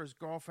wife or his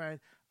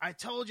girlfriend. I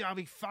told you I'll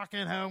be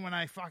fucking home when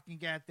I fucking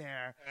get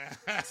there.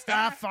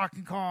 Stop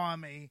fucking calling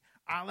me.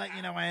 I'll let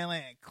you know when I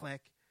land. Click.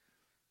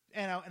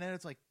 And then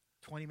it's like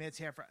 20 minutes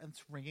after, and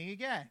it's ringing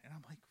again. And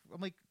I'm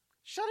like,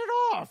 shut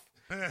it off.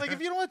 Like, if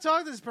you don't want to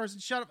talk to this person,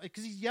 shut up.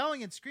 Because he's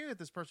yelling and screaming at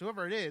this person,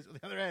 whoever it is, on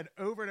the other end,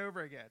 over and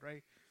over again,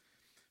 right?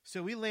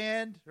 So we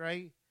land,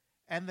 right?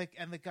 And the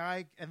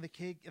guy and the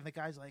kid and the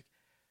guy's like,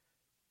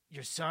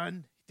 "Your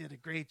son did a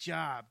great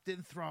job.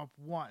 Didn't throw up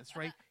once,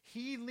 right?"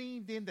 He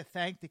leaned in to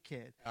thank the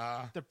kid.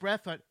 The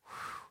breath went,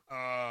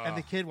 and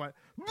the kid went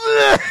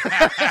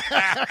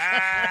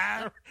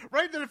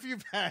right into the few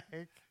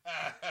bag.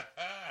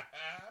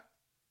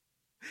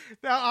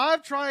 Now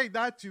I'm trying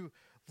not to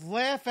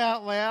laugh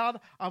out loud.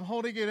 I'm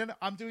holding it in.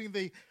 I'm doing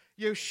the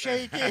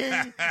shaking,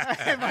 and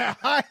my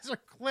eyes are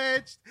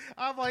clenched.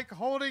 I'm like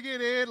holding it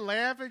in,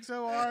 laughing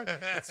so hard.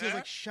 And she's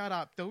like, "Shut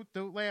up! Don't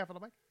laugh!" And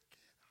I'm like,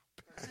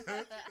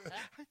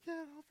 "I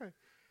can't help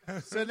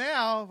it." So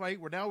now, right,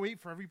 we're now waiting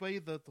for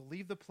everybody to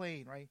leave the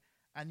plane, right?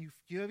 And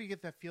you ever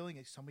get that feeling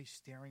like somebody's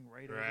staring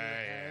right over your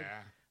head?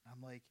 Yeah.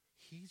 I'm like,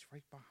 he's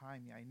right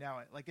behind me. I know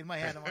it. Like in my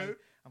head,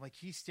 I'm like,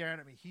 he's staring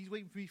at me. He's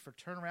waiting for me to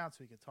turn around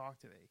so he can talk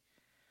to me.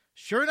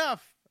 Sure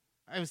enough,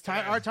 it was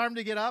our time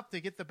to get up to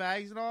get the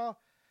bags and all.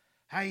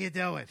 "How you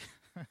doing?"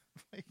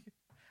 Like,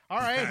 "All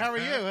right, how are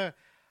you?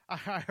 I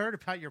heard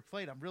about your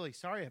plane. I'm really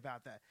sorry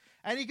about that."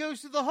 And he goes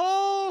through the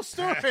whole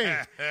story.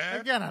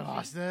 Again, I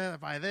lost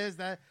it by this,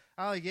 that.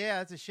 I'm like, "Yeah,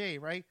 that's a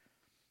shame, right?"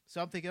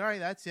 So I'm thinking, all right,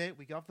 that's it.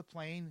 We get off the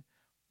plane.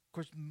 Of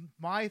course,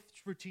 my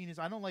routine is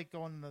I don't like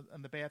going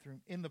in the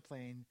bathroom in the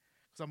plane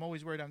because I'm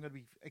always worried I'm going to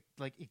be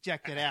like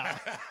ejected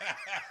out.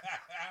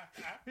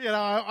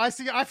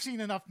 I've seen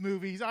enough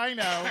movies. I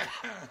know.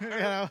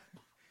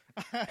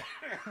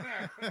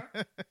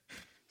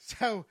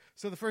 So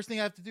the first thing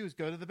I have to do is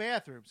go to the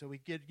bathroom. So we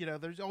get,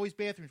 there's always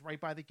bathrooms right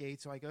by the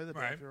gate. So I go to the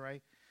bathroom,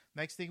 right?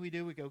 Next thing we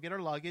do, we go get our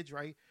luggage,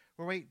 right?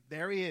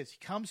 There he is. He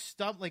comes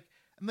I'm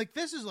like,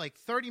 this is like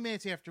 30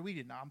 minutes after we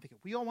did. Now I'm thinking,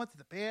 we all went to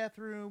the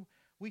bathroom.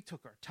 We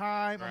took our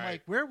time. Right. I'm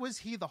like, where was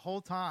he the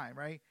whole time,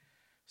 right?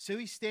 So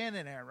he's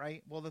standing there,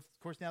 right? Well, of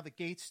course, now the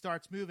gate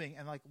starts moving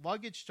and like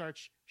luggage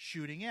starts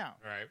shooting out.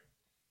 Right.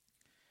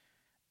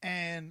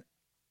 And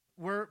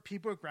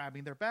people are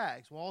grabbing their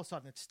bags. Well, all of a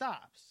sudden it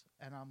stops.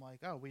 And I'm like,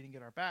 oh, we didn't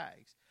get our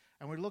bags.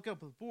 And we look up at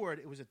the board.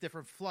 It was a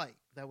different flight.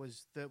 That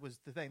was the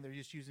thing. They're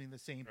just using the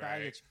same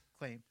baggage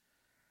claim.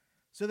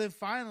 So then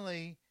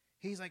finally,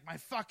 he's like, my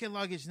fucking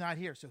luggage is not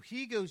here. So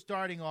he goes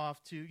darting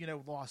off to,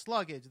 lost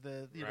luggage.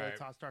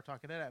 Start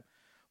talking to them.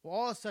 Well,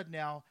 all of a sudden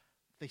now,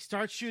 they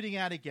start shooting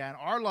out again.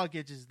 Our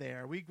luggage is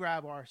there. We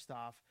grab our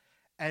stuff.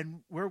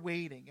 And we're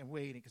waiting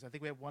because I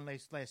think we have one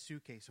last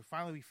suitcase. So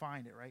finally we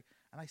find it, right?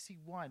 And I see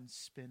one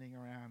spinning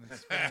around.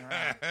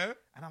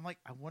 And I'm like,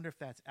 I wonder if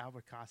that's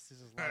Albert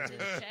Costas' luggage.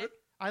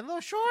 I know,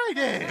 sure I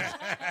did.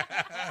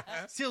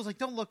 Seal's like,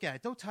 don't look at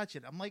it. Don't touch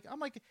it. I'm like,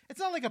 it's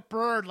not like a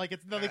bird. Like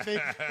it's another thing.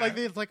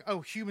 It's like,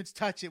 oh, humans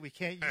touch it. We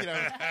can't,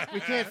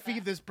 we can't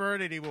feed this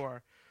bird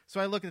anymore. So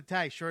I look at the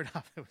tag. Sure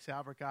enough, it was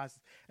Albert Costas.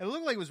 It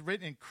looked like it was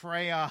written in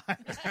crayon.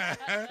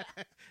 It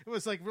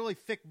was like really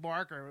thick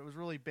marker. It was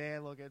really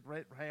bad looking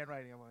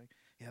handwriting. I'm like,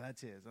 yeah,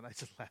 that's his. And I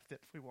just left it.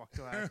 We walked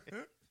away.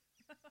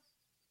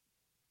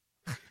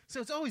 So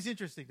it's always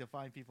interesting to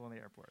find people in the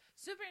airport.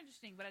 Super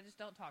interesting, but I just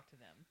don't talk to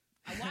them.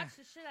 I watch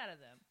the shit out of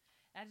them.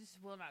 I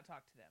just will not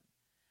talk to them.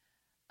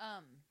 I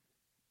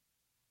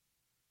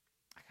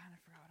kind of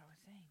forgot what I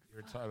was saying.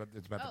 You were talking about,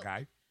 it's about the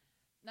guy?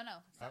 No,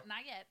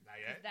 not yet. Not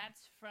yet?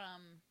 That's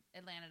from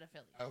Atlanta to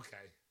Philly.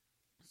 Okay.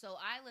 So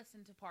I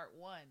listened to part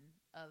 1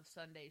 of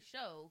Sunday's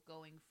show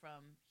going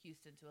from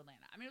Houston to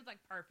Atlanta. I mean, it was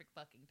like perfect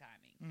fucking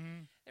timing.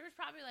 Mm-hmm. There was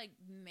probably like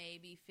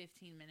maybe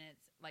 15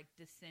 minutes like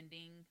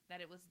descending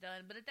that it was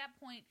done. But at that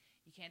point,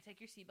 you can't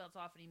take your seatbelts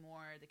off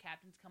anymore. The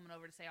captain's coming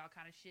over to say all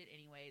kind of shit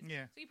anyways.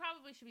 Yeah. So you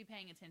probably should be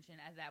paying attention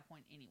at that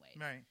point anyways.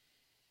 Right.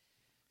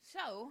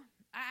 So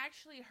I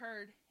actually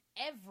heard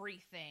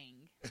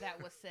everything that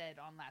was said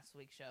on last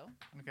week's show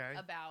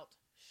about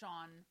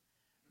Sean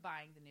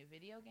buying the new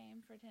video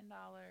game for $10.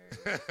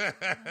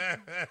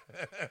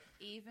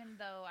 Even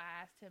though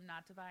I asked him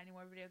not to buy any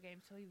more video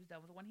games till he was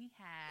done with the one he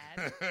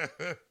had.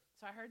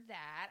 So I heard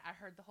that. I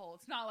heard the whole,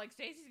 it's not like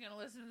Stacey's going to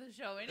listen to the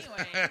show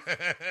anyway.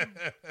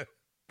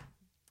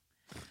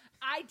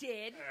 I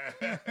did.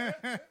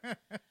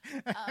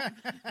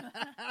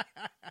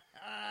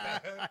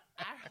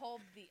 I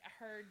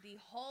heard the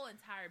whole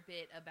entire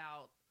bit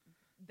about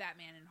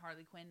Batman and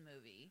Harley Quinn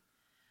movie.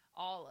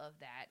 All of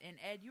that. And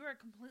Ed, you are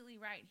completely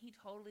right. He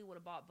totally would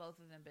have bought both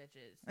of them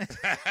bitches.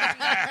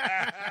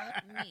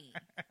 Me.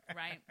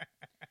 Right?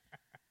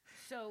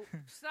 So,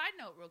 side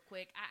note real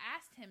quick. I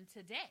asked him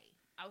today.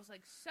 I was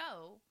like,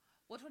 so,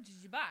 which one did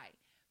you buy?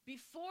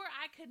 Before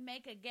I could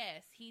make a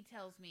guess, he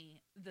tells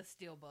me the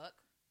Steelbook.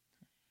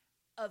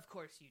 Of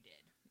course you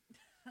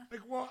did.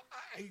 Like, well,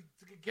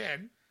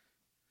 again.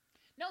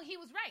 No, he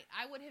was right.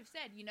 I would have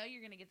said,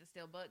 you're going to get the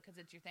Steelbook because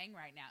it's your thing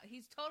right now.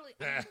 He's totally...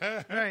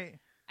 right.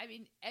 I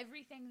mean,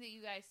 everything that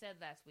you guys said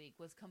last week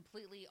was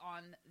completely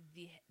on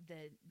the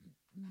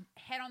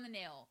head on the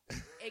nail,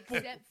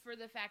 except for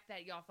the fact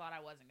that y'all thought I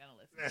wasn't going to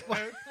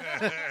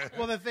listen.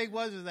 Well, the thing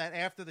was that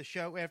after the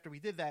show, after we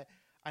did that,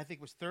 I think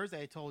it was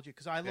Thursday, I told you,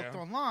 because I looked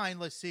online,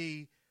 let's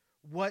see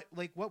what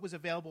was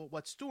available at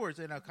what stores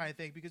and that kind of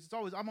thing, because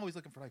I'm always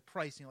looking for like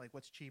pricing, like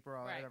what's cheaper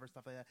or whatever,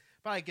 stuff like that.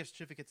 But I gift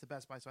certificates to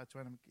Best Buy, so that's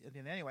what I'm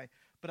getting anyway.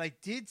 But I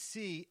did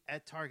see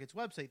at Target's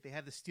website they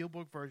had the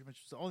Steelbook version, which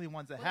was the only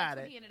ones that had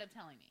it. He ended up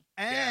telling me,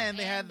 and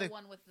they had the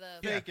one with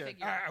the figure.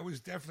 I was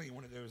definitely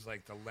one of those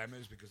like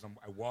dilemmas because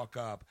I walk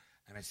up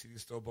and I see the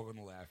Steelbook on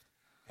the left,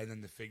 and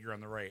then the figure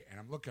on the right, and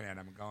I'm looking at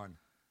him and going,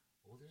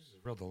 "Well, this is a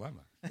real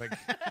dilemma." Like.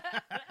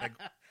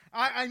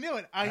 I knew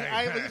it.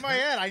 I in my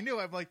head, I knew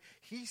it. I'm like,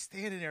 he's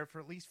standing there for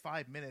at least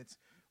 5 minutes,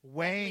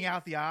 weighing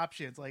out the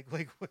options. Like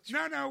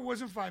No, it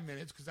wasn't 5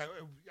 minutes because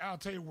I'll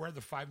tell you where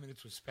the 5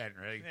 minutes was spent.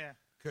 Right? Yeah.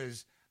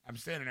 Because I'm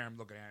standing there, I'm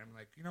looking at it, I'm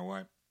like, you know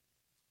what?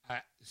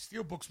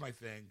 Steelbook's my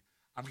thing.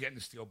 I'm getting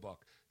the Steelbook.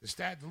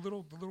 The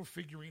little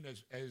figurine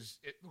as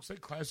it looks like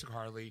classic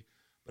Harley,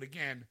 but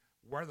again,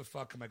 where the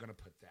fuck am I going to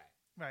put that?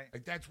 Right.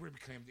 Like that's where it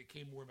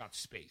became more about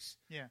space.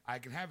 Yeah. I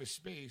can have a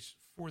space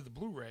for the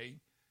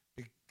Blu-ray.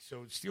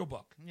 So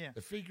Steelbook. Yeah.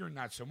 The figure,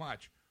 not so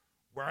much.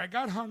 Where I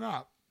got hung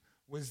up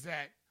was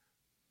that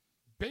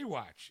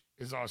Baywatch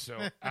is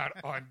also out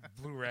on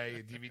Blu-ray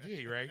and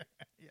DVD, right?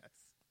 Yes.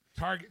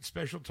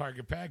 Special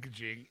Target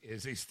packaging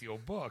is a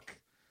Steelbook.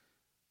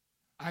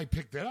 I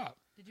picked it up.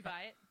 Did you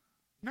buy it?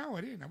 No,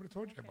 I didn't. I would have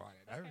told you I bought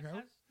it. Okay. I don't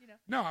know.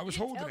 No, I was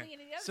holding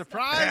it.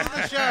 Surprise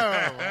the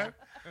show.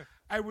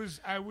 I was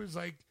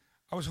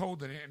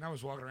holding it and I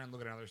was walking around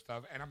looking at other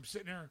stuff, and I'm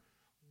sitting there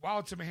while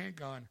it's in my hand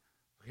going,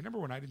 okay, number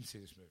one, I didn't see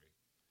this movie,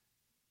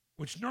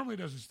 which normally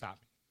doesn't stop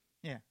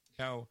me. Yeah.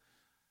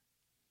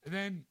 And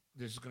then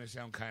this is going to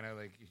sound kind of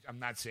like, I'm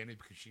not saying it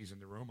because she's in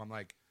the room. I'm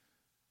like,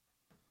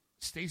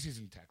 Stacey's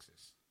in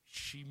Texas.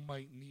 She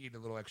might need a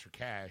little extra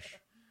cash.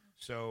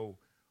 So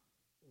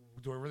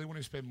do I really want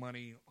to spend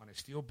money on a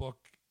Steelbook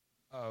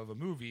of a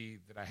movie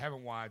that I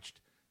haven't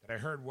watched, that I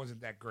heard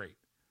wasn't that great?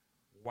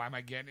 Why am I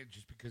getting it?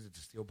 Just because it's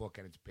a Steelbook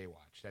and it's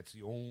Baywatch. That's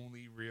the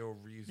only real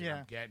reason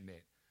I'm getting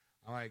it.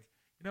 I'm like,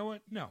 you know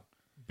what? No.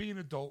 Be an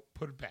adult,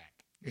 put it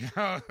back.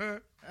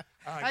 I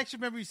actually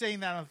remember you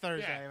saying that on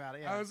Thursday about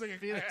it. Yeah. I was like,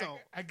 be an adult.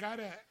 I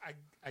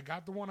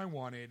got the one I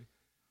wanted.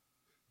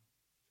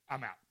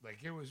 I'm out. Like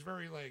it was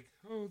very like,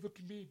 oh, look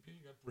at me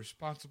being a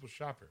responsible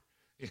shopper.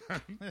 You're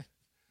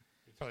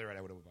totally right.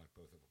 I would have bought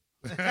both of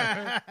them.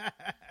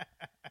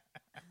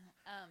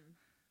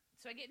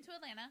 So I get into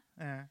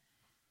Atlanta.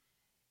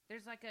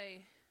 There's like like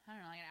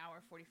an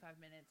hour, 45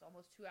 minutes,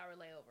 almost 2 hour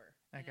layover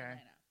in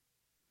Atlanta.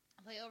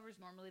 Layovers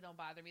normally don't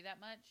bother me that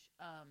much.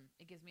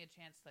 It gives me a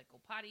chance to like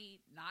go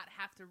potty, not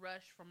have to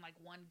rush from like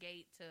one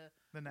gate to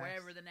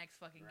wherever the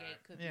next fucking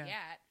gate could be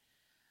at.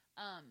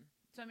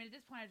 So I mean, at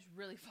this point, I just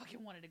really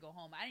fucking wanted to go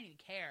home. I didn't even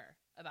care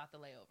about the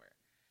layover.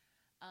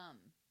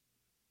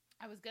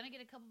 I was gonna get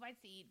a couple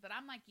bites to eat, but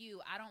I'm like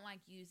you. I don't like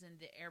using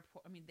the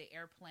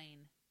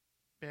airplane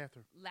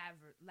bathroom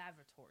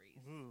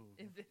lavatories.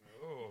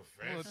 Oh,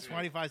 fancy.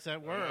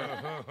 25-cent word.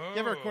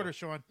 Give her a quarter,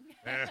 Sean.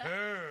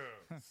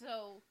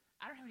 So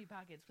I don't have any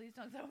pockets. Please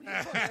don't throw me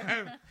a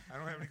quarter. I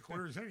don't have any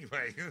quarters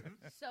anyway.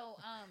 So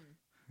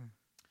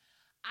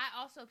I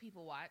also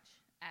people watch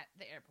at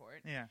the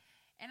airport. Yeah.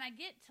 And I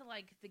get to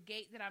like the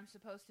gate that I'm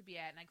supposed to be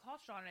at, and I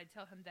call Sean and I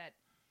tell him that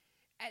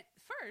at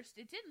first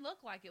it didn't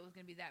look like it was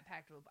going to be that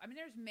packed. I mean,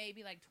 there's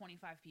maybe like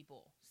 25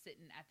 people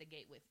sitting at the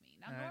gate with me.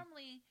 Now,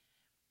 normally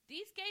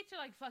these gates are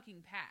like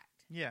fucking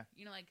packed. Yeah.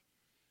 Like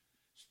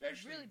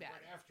Especially really bad.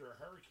 right after a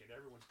hurricane,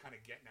 everyone's kind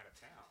of getting out of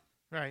town.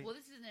 Right. Well,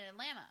 this is in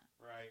Atlanta.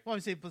 Right. Well, I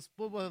say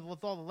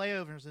with all the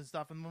layovers and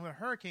stuff, and when a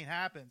hurricane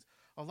happens,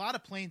 a lot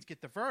of planes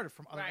get diverted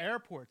from other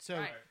airports.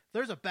 So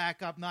there's a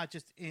backup not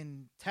just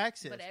in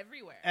Texas, but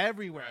everywhere.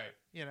 Everywhere. Right.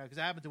 You know, because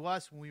it happened to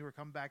us when we were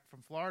coming back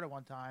from Florida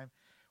one time,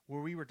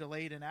 where we were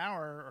delayed an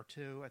hour or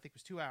two. I think it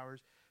was 2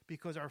 hours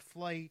because our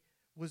flight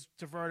was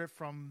diverted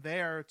from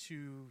there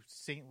to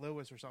St.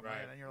 Louis or something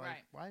like that. And you're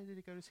like, why did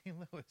it go to St.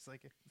 Louis?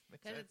 Like,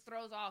 because it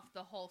throws off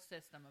the whole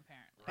system,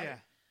 apparently. Right.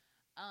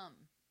 Yeah.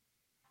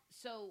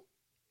 So,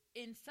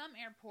 in some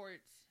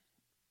airports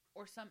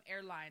or some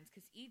airlines,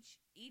 because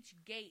each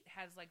gate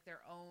has like their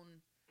own.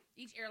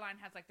 Each airline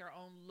has like their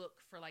own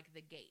look for like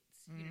the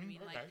gates. You know what I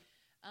mean? Okay. Like,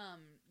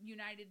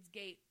 United's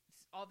gates,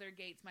 all their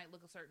gates might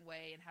look a certain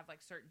way and have like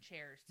certain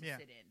chairs to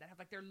sit in that have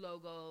like their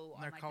logo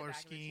on their like color the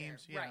back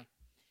schemes. of the chair. Right.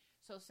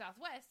 So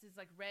Southwest is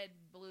like red,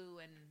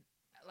 blue, and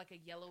like a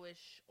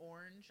yellowish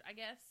orange, I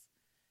guess.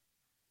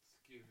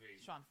 Excuse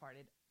me. Sean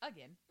farted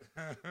again.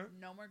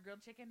 No more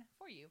grilled chicken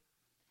for you.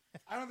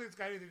 I don't think it's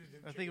got anything to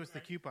do with I think it was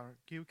the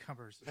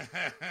cucumbers.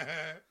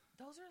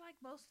 Those are like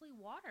mostly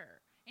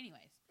water.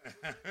 Anyways,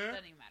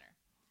 doesn't even matter.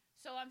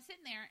 So I'm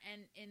sitting there,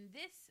 and in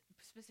this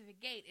specific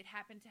gate, it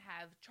happened to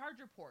have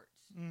charger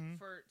ports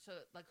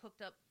hooked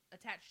up,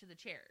 attached to the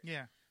chairs.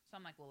 Yeah. So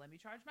I'm like, well, let me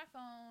charge my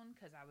phone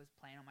because I was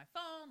playing on my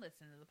phone,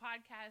 listening to the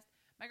podcast.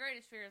 My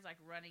greatest fear is like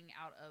running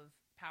out of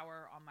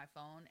power on my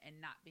phone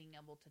and not being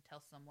able to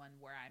tell someone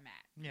where I'm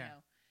at. Yeah. You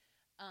know?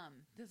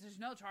 Because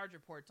there's no charger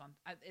ports on,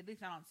 at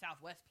least not on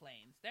Southwest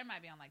planes. There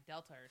might be on like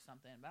Delta or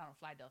something, but I don't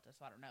fly Delta,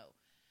 so I don't know.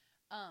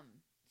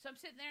 So I'm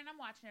sitting there and I'm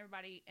watching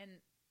everybody, and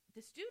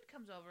this dude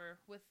comes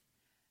over with,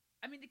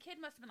 I mean, the kid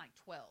must have been like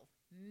 12,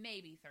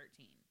 maybe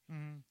 13.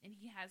 Mm-hmm. And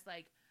he has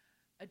like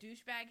a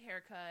douchebag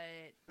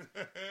haircut,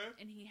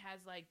 and he has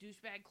like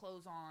douchebag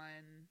clothes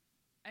on.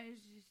 And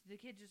it's just, the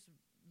kid just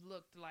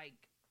looked like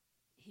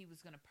he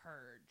was going to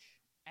purge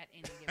at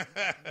any given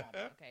fucking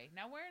moment. Okay,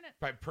 now we're in it.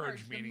 By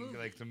purge the meaning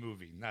like the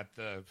movie, not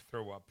the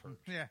throw up purge.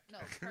 Yeah. No,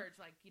 purge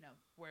like, you know,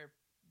 where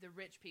the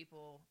rich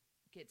people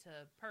get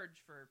to purge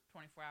for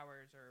 24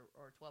 hours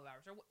or 12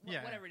 hours or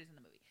whatever it is in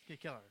the movie. Get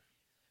killer.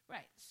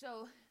 Right.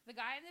 So the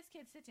guy and this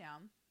kid sit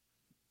down,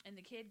 and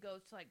the kid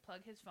goes to like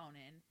plug his phone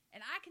in,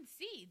 and I can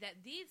see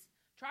that these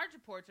charger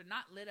ports are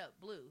not lit up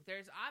blue.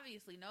 There's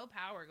obviously no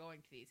power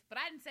going to these,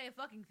 but I didn't say a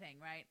fucking thing,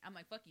 right? I'm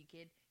like, fuck you,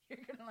 kid.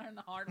 You're going to learn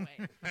the hard way.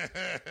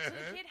 So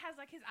the kid has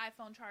like his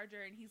iPhone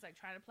charger, and he's like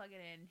trying to plug it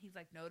in. He's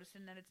like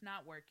noticing that it's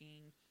not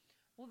working.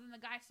 Well, then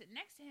the guy sitting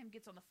next to him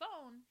gets on the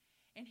phone,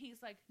 and he's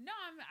like, no,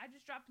 I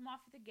just dropped him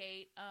off at the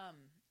gate.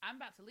 I'm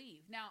about to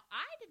leave. Now,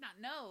 I did not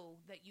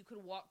know that you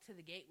could walk to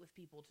the gate with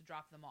people to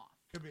drop them off.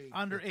 Could be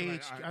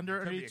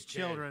underage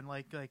children,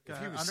 like if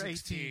he was under 18.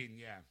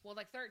 16, yeah. Well,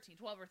 like 13,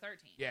 12 or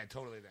 13. Yeah,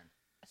 totally then.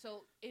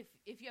 So if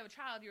you have a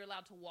child, you're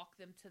allowed to walk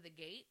them to the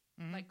gate,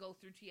 Mm-hmm. like go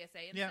through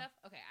TSA and stuff.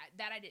 Okay,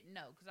 that I didn't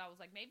know because I was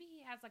like, maybe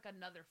he has like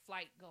another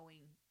flight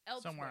going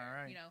elsewhere, somewhere,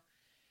 right? You know.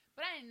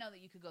 But I didn't know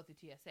that you could go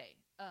through TSA.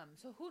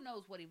 So who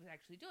knows what he was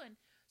actually doing?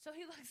 So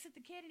he looks at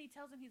the kid and he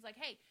tells him, he's like,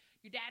 "Hey,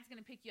 your dad's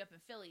gonna pick you up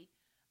in Philly.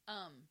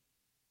 I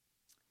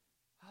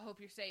hope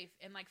you're safe."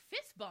 And like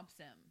fist bumps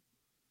him,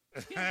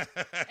 and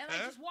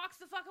like just walks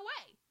the fuck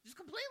away. Just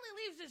completely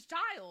leaves his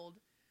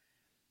child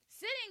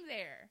sitting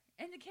there,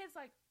 and the kid's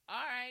like,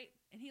 all right.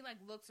 And he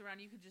like looks around.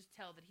 You could just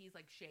tell that he's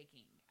like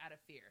shaking out of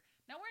fear.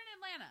 Now we're in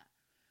Atlanta.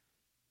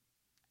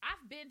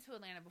 I've been to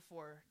Atlanta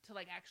before to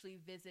like actually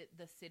visit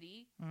the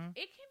city. Mm-hmm.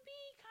 It can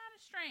be kind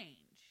of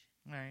strange.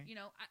 Right. You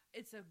know,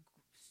 it's a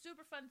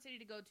super fun city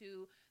to go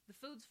to. The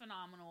food's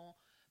phenomenal,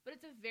 but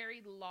it's a very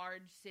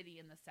large city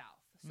in the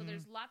South. So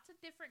there's lots of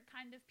different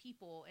kind of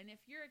people. And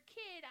if you're a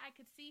kid, I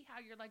could see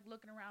how you're like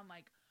looking around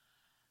like,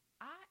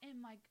 I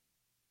am like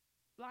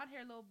blonde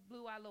hair, little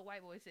blue eyed, little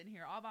white boy sitting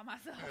here all by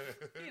myself,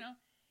 you know?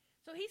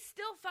 So he's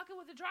still fucking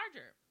with the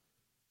charger.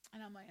 And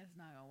I'm like, it's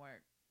not going to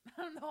work.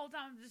 The whole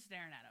time I'm just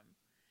staring at him.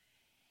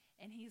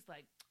 And he's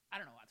like,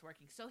 I don't know why it's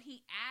working. So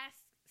he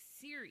asks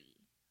Siri,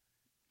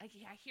 like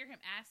I hear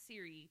him ask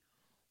Siri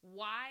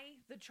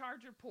why the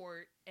charger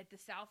port at the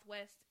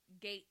Southwest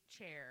gate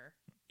chair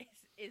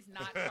is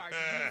not charging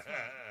his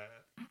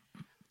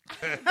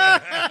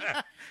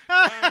phone.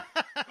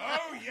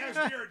 Oh, yes,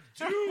 you're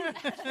doomed.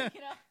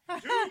 You know?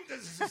 Doomed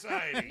as a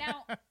society.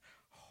 Now,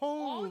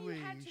 Holy all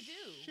you had to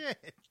do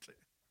shit.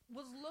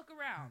 was look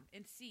around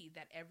and see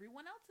that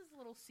everyone else's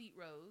little seat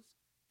rows,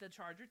 the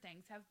charger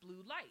things, have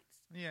blue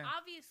lights. Yeah.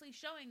 Obviously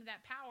showing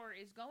that power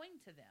is going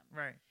to them.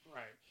 Right.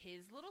 Right.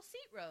 His little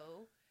seat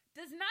row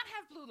does not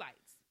have blue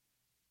lights.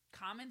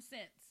 Common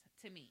sense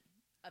to me.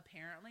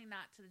 Apparently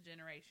not to the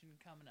generation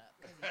coming up.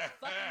 Because he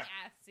fucking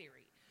asked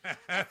Siri.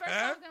 At first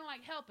I was going to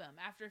like help him.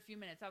 After a few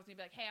minutes I was going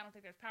to be like, hey, I don't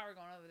think there's power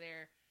going over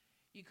there.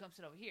 You come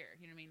sit over here.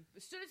 You know what I mean?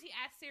 As soon as he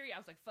asked Siri, I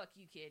was like, fuck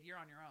you, kid. You're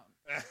on your own.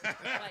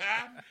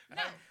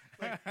 No.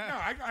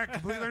 I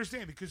completely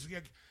understand because,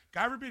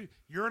 God forbid,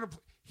 you're in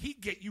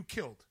he'd get you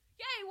killed.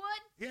 Yeah, he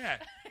would. Yeah,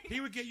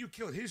 he would get you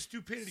killed. His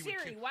stupidity would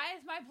Siri, kill. why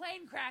is my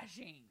plane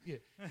crashing? Yeah,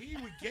 he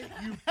would get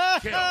you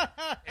killed.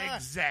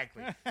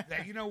 Exactly.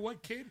 That, you know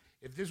what, kid?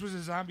 If this was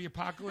a zombie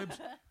apocalypse,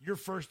 you're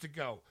first to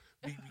go.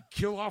 We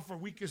kill off our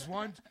weakest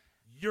ones.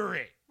 You're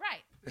it.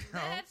 Right. You know?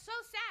 That's so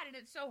sad and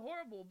it's so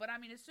horrible. But I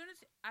mean, as soon as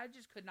I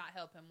just could not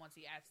help him once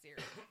he asked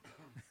Siri.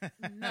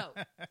 No,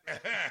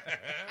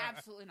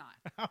 absolutely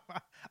not.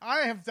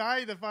 I am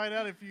dying to find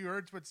out if you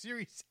heard what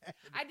Siri said.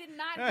 I did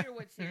not hear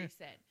what Siri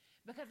said.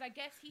 Because I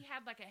guess he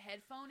had like a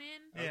headphone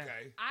in. Yeah.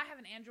 Okay. I have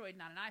an Android,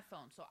 not an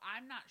iPhone, so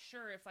I'm not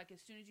sure if like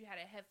as soon as you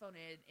had a headphone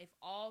in, if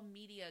all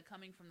media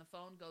coming from the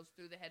phone goes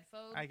through the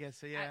headphone. I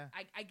guess so. Yeah.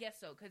 I guess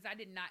so because I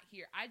did not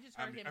hear. I just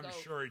heard him I'm go.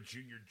 sure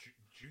junior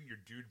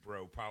dude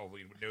bro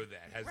probably would know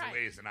that. Has Right. the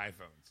latest in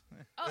iPhones.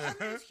 Oh,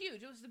 it was huge.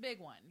 It was the big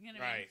one. You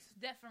know what I mean? Right. It's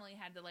definitely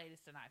had the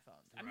latest in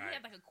iPhones. I mean, Right.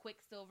 he had like a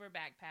Quicksilver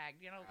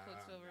backpack. You know,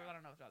 Quicksilver. God. I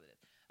don't know what all it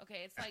is.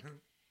 Okay, it's like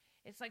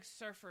it's like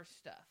surfer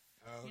stuff.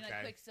 Oh, You know, okay.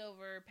 like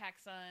Quicksilver,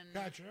 PacSun.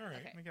 Gotcha. All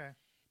right. Okay. Okay.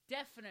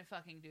 Definite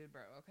fucking dude,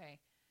 bro. Okay.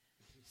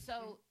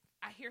 So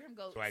I hear him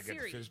go. So I get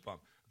Siri. the fist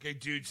bump. Okay,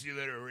 dude. See you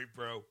later, all right,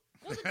 bro.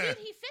 Well, the dude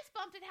he fist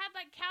bumped it had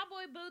like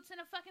cowboy boots and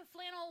a fucking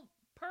flannel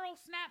pearl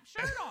snap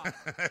shirt on.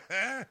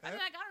 I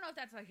mean, like, I don't know if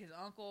that's like his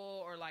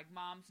uncle or like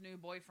mom's new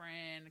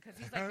boyfriend because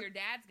he's like, your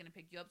dad's gonna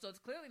pick you up, so it's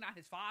clearly not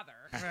his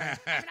father. Right.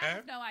 I mean, I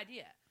have no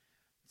idea.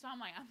 So I'm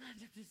like, I'm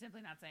just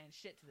simply not saying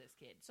shit to this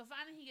kid. So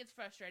finally he gets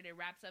frustrated,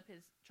 wraps up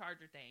his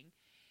charger thing.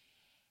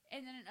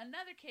 And then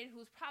another kid who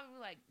was probably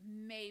like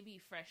maybe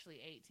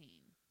freshly 18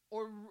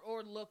 or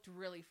looked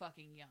really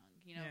fucking young,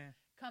 you know, Yeah.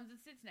 comes and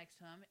sits next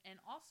to him and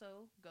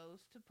also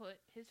goes to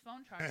put his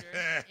phone charger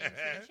into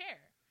the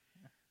chair.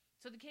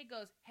 So the kid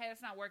goes, hey,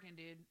 that's not working,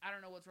 dude. I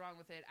don't know what's wrong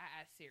with it.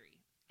 I asked Siri.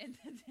 And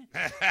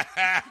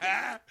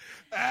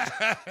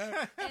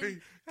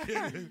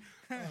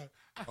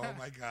Oh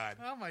my god.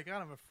 Oh my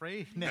god, I'm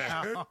afraid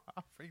now.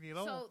 I'm freaking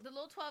old. so the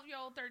little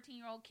 12-year-old,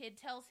 13-year-old kid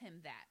tells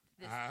him that.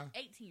 This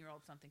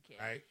 18-year-old something kid.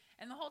 Right.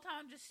 And the whole time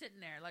I'm just sitting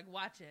there, like,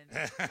 watching.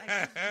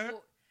 Like,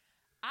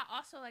 I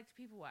also like to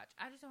people watch.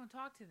 I just don't want to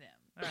talk to them.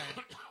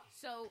 Right.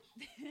 So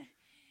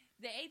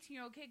the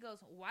 18-year-old kid goes,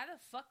 why the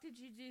fuck did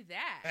you do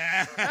that?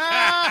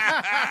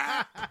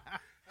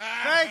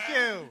 Thank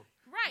you.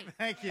 Right.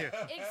 Thank you.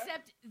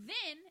 Except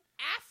then,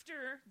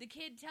 after the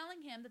kid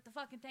telling him that the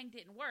fucking thing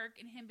didn't work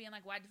and him being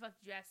like, why the fuck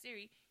did you ask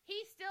Siri? He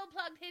still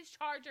plugged his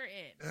charger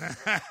in.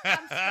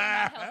 I'm still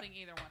not helping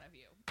either one of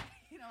you.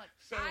 You know, like,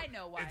 So I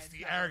know why it's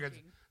the not arrogance.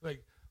 working.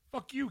 Like,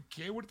 fuck you,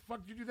 kid. What the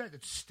fuck did you do that?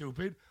 That's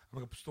stupid. I'm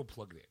going to still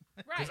plug it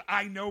in. Right. Because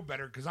I know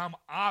better because I'm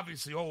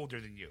obviously older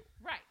than you.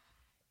 Right.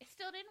 It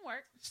still didn't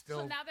work.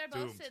 Still so now they're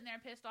both doomed. sitting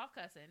there pissed off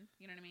cussing.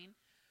 You know what I mean?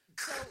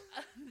 So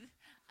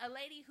a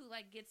lady who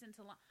like gets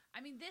into line.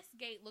 I mean, this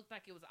gate looked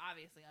like it was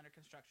obviously under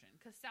construction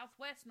because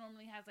Southwest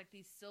normally has like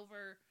these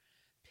silver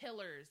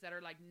pillars that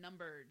are like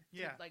numbered.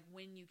 Yeah. To, like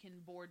when you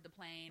can board the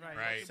plane. Right. Or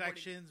Right.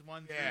 Sections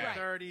 1 through Yeah.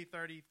 30,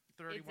 30,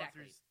 31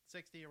 Exactly. through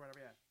 60 or whatever.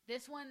 Yeah.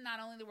 This one, not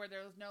only where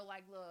there was no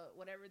like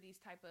whatever these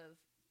type of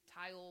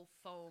tile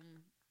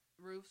foam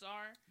roofs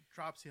are.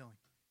 Drop ceiling.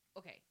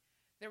 Okay.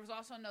 There was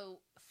also no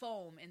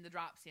foam in the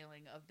drop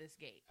ceiling of this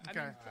gate. I Okay.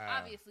 mean,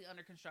 obviously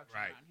under construction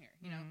Right. around here,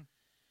 you know. Mhm.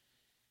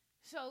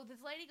 So this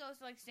lady goes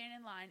to like stand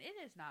in line. It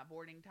is not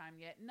boarding time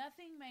yet.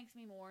 Nothing makes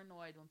me more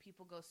annoyed when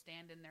people go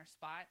stand in their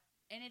spot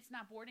and it's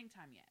not boarding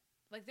time yet.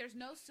 Like there's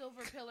no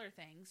silver pillar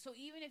thing. So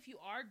even if you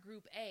are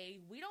Group A,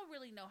 we don't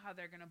really know how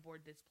they're going to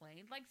board this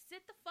plane. Like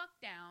sit the fuck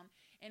down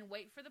and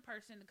wait for the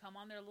person to come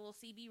on their little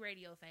CB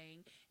radio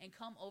thing and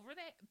come over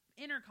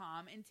the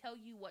intercom and tell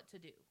you what to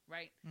do,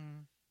 right?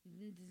 Mhm.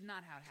 This is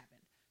not how it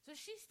happened. So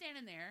she's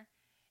standing there,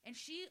 and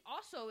she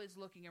also is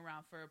looking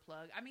around for a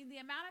plug. I mean, the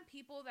amount of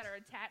people that are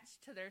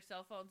attached to their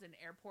cell phones in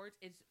airports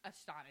is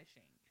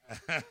astonishing. You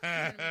know what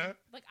I mean?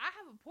 Like, I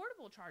have a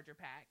portable charger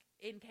pack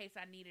in case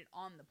I need it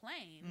on the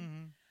plane,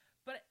 Mhm.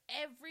 but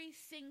every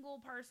single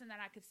person that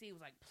I could see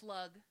was like,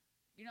 plug.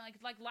 You know,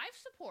 like life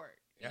support,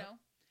 you Yep. know?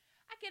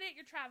 I get it,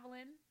 you're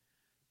traveling.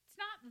 It's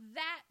not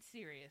that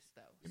serious,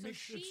 though. You make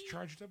sure it's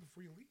charged up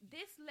before you leave.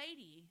 This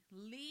lady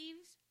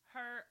leaves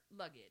her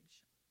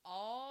luggage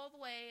all the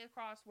way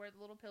across where the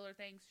little pillar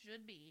things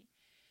should be,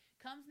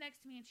 comes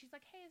next to me, and she's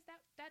like, hey, is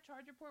that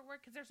charger port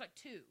work? Because there's like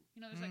two.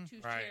 You know, there's like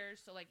two Right.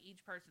 chairs, so like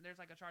each person, there's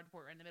like a charger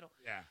port right in the middle.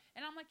 Yeah.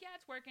 And I'm like, yeah,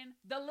 it's working.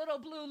 The little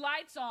blue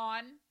light's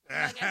on.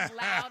 Like as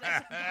loud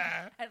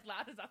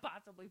as I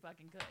possibly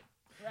fucking could.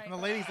 Right? And the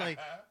lady's like,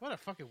 what a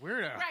fucking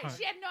weirdo. Right,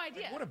 she had no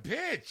idea. What a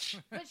bitch.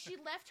 But she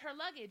left her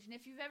luggage, and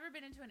if you've ever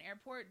been into an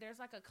airport, there's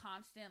like a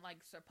constant like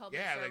public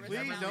Yeah, like, service.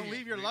 Please around don't it.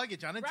 leave your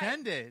luggage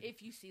unattended. Right.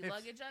 If you see If-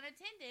 luggage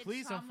unattended,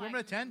 please so I'm inform like,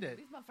 an attendant.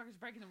 These motherfuckers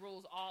breaking the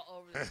rules all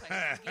over the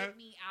place. Get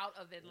me out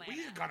of Atlanta.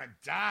 We are gonna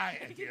die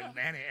at the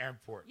Atlanta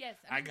airport. Yes,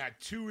 I, I mean- got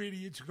two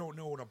idiots who don't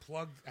know how to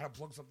plug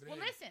something Well,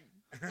 in. listen.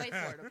 Wait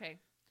for it, okay?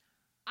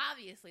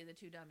 Obviously, the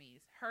two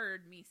dummies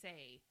heard me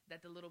say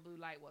that the little blue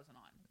light wasn't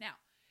on. Now,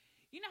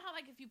 you know how,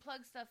 like, if you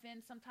plug stuff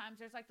in, sometimes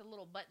there's, like, the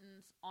little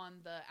buttons on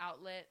the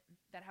outlet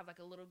that have, like,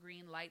 a little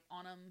green light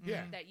on them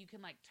Yeah. that you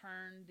can, like,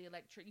 turn the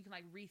electric, you can,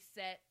 like,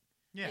 reset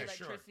Yeah,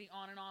 electricity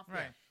on and off.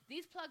 Right.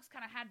 These plugs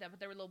kind of had that, but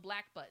they were little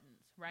black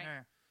buttons, right?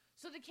 Yeah.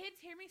 So the kids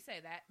hear me say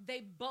that.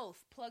 They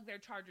both plug their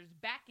chargers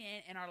back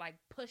in and are like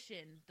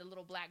pushing the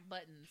little black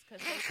buttons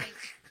because they think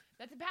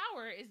that the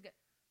power is good.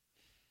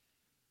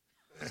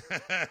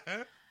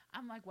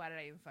 I'm like, why did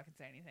I even fucking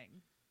say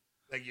anything?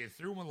 Like you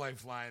threw them a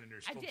lifeline and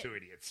there's still two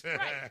idiots.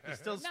 Right.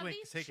 Still now,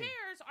 these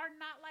chairs are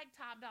not like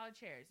 $top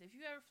chairs. If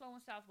you've ever flown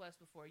with Southwest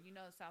before, you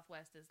know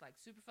Southwest is like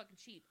super fucking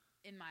cheap,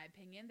 in my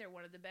opinion. They're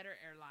one of the better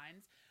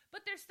airlines.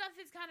 But their stuff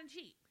is kind of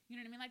cheap. You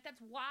know what I mean? Like, that's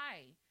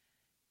why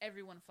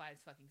everyone flies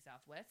fucking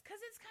Southwest.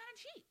 Because it's kind of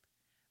cheap.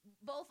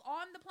 Both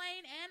on the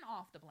plane and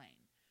off the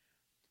plane.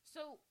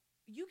 So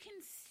you can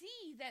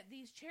see that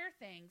these chair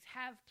things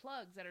have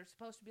plugs that are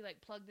supposed to be like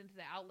plugged into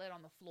the outlet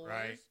on the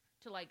floors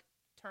to like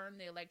turn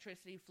the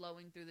electricity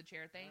flowing through the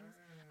chair things.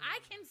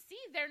 I can see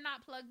they're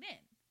not plugged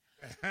in.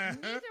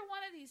 Neither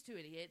one of these two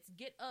idiots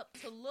get up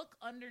to look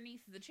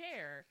underneath the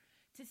chair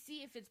to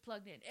see if it's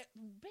plugged in.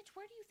 Bitch,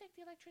 where do you think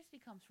the electricity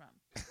comes from?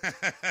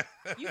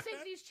 You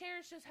think these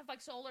chairs just have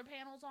like solar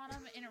panels on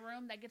them in a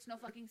room that gets no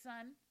fucking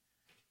sun?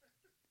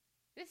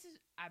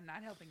 I'm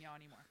not helping y'all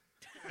anymore.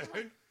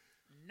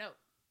 No.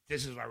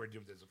 This is why we're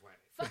doomed as a planet.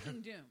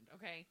 Fucking doomed,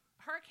 okay?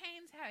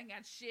 Hurricanes haven't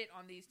got shit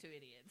on these two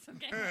idiots,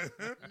 okay?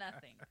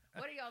 Nothing.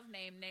 What are y'all's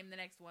name? Name the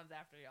next ones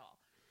after y'all.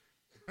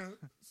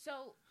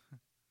 So,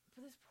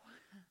 for this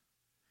point,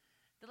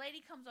 the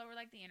lady comes over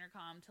like the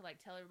intercom to like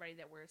tell everybody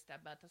that we're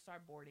about to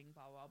start boarding,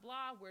 blah, blah,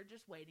 blah. We're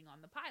just waiting on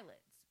the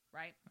pilots,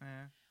 right?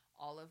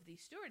 All of the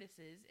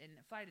stewardesses and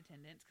flight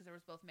attendants, because there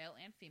was both male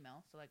and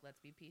female, so like let's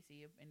be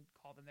PC and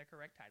call them their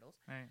correct titles.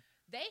 Right.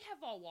 They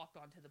have all walked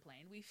onto the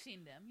plane. We've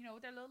seen them, you know,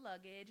 with their little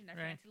luggage and their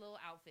fancy little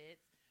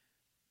outfits.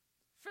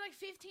 For like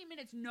 15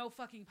 minutes, no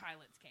fucking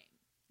pilots came.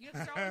 You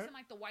know, they're always in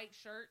like the white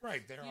shirt.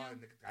 Right, they're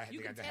on. They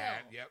got the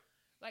hat. Yep.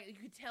 Like you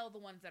could tell the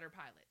ones that are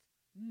pilots.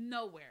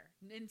 Nowhere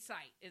in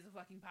sight is a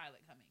fucking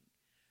pilot coming.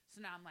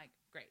 So now I'm like,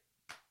 great.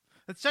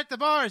 Let's check the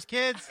bars,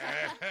 kids.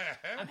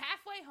 I'm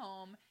halfway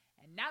home,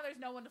 and now there's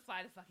no one to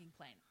fly the fucking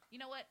plane. You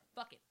know what?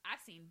 Fuck it.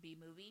 I've seen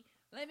B-movie.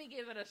 Let me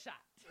give it a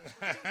shot.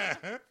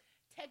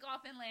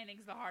 Takeoff and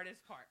landing's the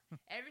hardest part.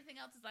 Everything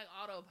else is like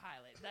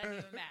autopilot. Doesn't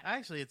even matter.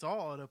 Actually, it's all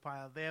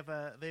autopilot. They have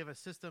a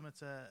system.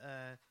 It's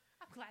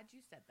I'm glad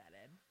you said that,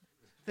 Ed.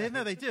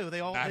 They do. They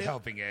all not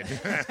helping Ed.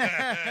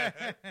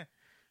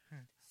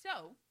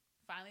 So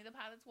finally, the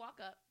pilots walk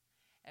up.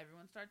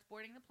 Everyone starts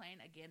boarding the plane.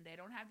 Again, they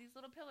don't have these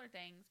little pillar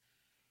things.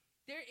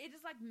 It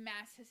is like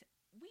massive.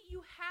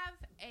 You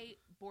have a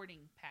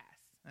boarding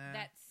pass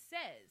that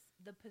says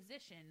the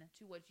position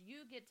to which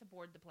you get to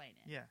board the plane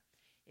in. Yeah.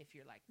 If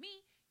you're like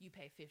me, you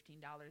pay $15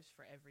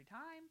 for every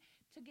time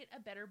to get a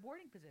better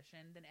boarding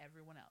position than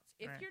everyone else.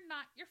 If you're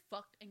not, you're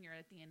fucked and you're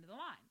at the end of the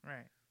line.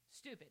 Right.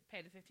 Stupid. Pay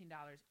the $15.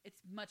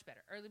 It's much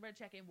better. Early bird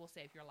check-in will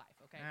save your life,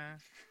 okay?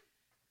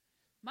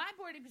 My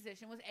boarding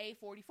position was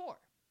A44.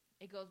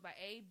 It goes by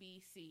A, B,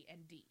 C,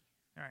 and D.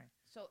 All right.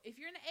 So if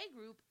you're in the A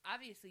group,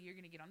 obviously you're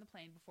going to get on the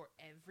plane before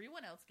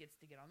everyone else gets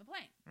to get on the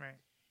plane. Right.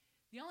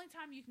 The only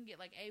time you can get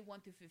like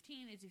A1 through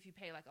 15 is if you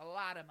pay like a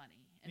lot of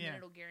money, and then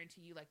it'll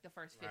guarantee you like the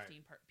first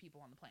 15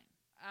 people on the plane.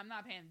 I'm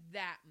not paying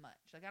that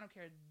much. Like I don't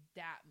care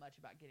that much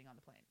about getting on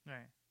the plane.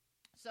 Right.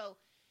 So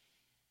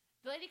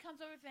the lady comes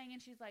over the thing and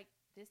she's like,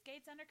 "This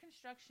gate's under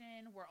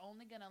construction. We're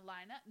only gonna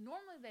line up.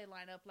 Normally they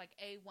line up like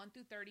A1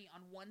 through 30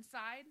 on one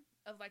side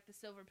of like the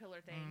silver pillar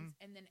things,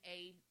 and then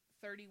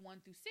A31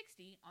 through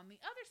 60 on the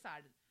other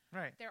side.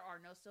 Right. There are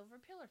no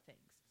silver pillar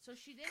things. So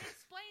she then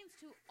explains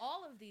to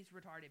all of these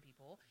retarded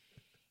people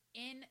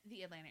in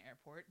the Atlanta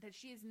airport that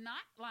she is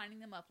not lining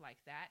them up like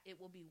that.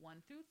 It will be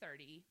 1 through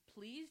 30.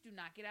 Please do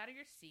not get out of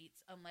your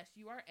seats unless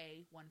you are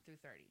A1 through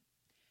 30.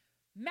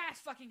 Mass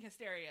fucking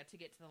hysteria to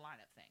get to the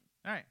lineup thing.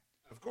 All right.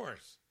 Of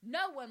course.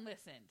 No one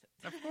listened.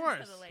 Of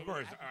course. To the lady of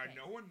course.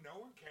 No one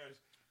cares.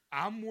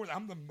 I'm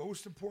the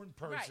most important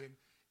person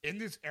in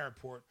this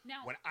airport.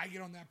 Now, when I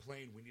get on that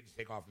plane, we need to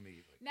take off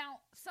immediately. Now,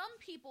 some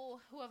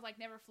people who have like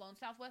never flown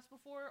Southwest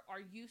before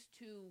are used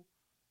to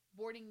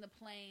boarding the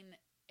plane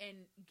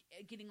and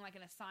getting like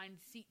an assigned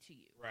seat to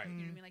you. Right. You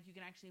know what I mean? Like you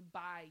can actually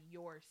buy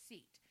your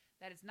seat.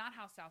 That is not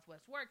how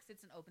Southwest works.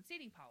 It's an open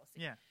seating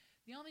policy. Yeah.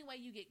 The only way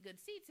you get good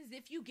seats is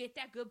if you get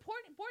that good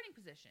boarding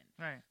position.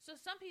 Right. So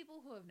some people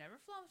who have never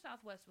flown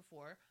Southwest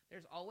before,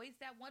 there's always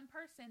that one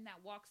person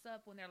that walks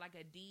up when they're like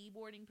a D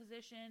boarding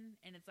position,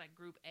 and it's like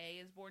Group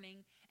A is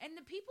boarding, and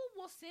the people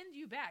will send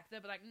you back.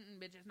 They'll be like,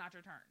 "Bitch, it's not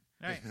your turn."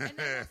 Right. And then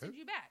they'll send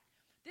you back.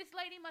 This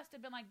lady must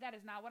have been like, "That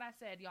is not what I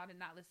said. Y'all did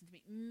not listen to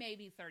me."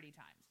 Maybe 30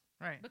 times.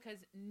 Right.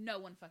 Because no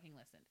one fucking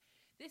listened.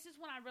 This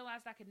is when I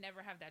realized I could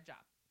never have that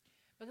job.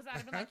 Because I'd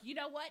have been like, you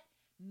know what?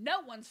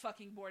 No one's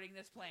fucking boarding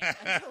this plane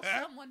until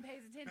someone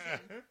pays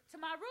attention to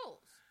my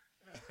rules.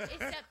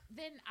 Except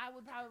then I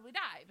would probably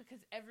die because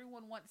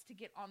everyone wants to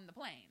get on the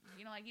plane.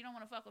 You know, like you don't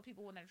want to fuck with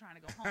people when they're trying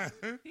to go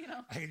home. You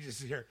know, I can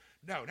just hear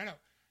no.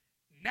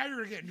 Now you're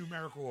gonna get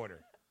numerical order.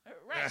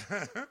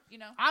 Right. You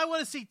know, I want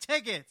to see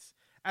tickets,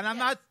 and I'm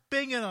not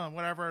binging on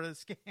whatever it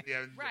is.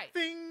 Yeah. Right.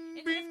 Bing,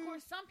 And bing, then, of course,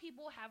 some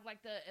people have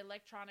like the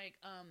electronic,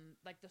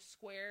 like the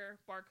square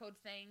barcode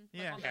thing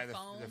Yeah. on their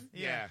phone.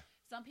 Yeah.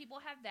 Some people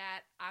have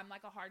that. I'm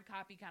like a hard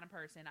copy kind of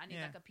person. I need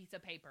Yeah. like a piece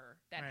of paper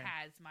that Right.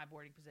 has my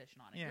boarding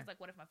position on it. Yeah. Because like,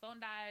 what if my phone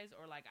dies,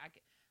 or like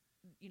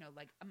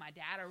like my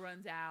data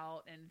runs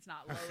out and it's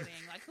not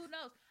loading? Like, who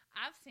knows?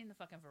 I've seen the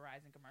fucking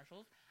Verizon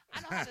commercials.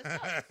 I know how this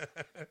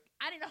goes.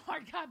 I need a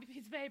hard copy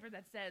piece of paper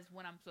that says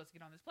when I'm supposed to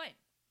get on this plane.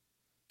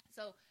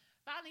 So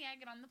finally, I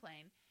get on the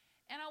plane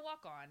and I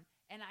walk on,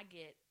 and I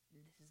get,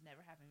 this has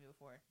never happened to me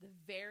before, the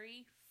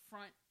very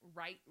front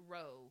right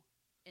row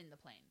in the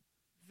plane.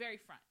 Very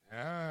front.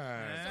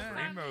 Ah, So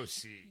primo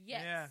seat.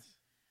 Yes.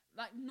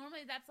 Like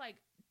normally that's like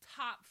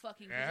top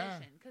fucking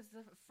position, because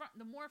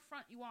the more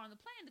front you are on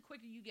the plane, the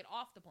quicker you get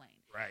off the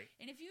plane. Right.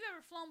 And if you've ever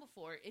flown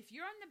before, if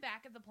you're on the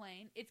back of the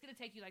plane, it's going to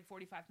take you like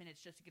 45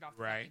 minutes just to get off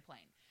the fucking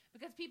plane,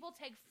 because people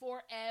take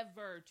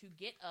forever to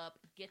get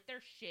up, get their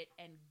shit,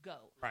 and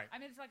go. Right. I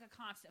mean, it's like a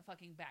constant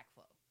fucking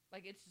backflow.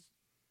 Like, it's just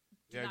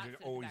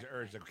Just always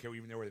urge. Okay,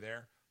 even though we're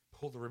there,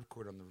 pull the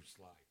ripcord on the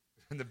slide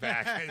in the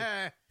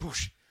back.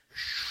 Push.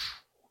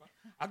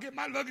 I'll get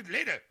my luggage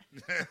later.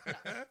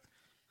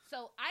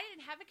 So I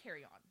didn't have a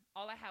carry-on.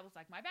 All I had was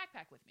like my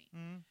backpack with me.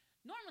 Mm-hmm.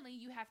 Normally,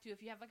 you have to,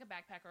 if you have like a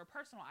backpack or a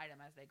personal item,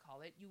 as they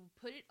call it, you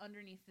put it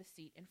underneath the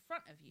seat in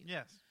front of you.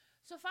 Yes.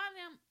 So finally,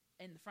 I'm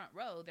in the front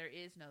row. There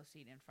is no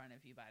seat in front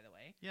of you, by the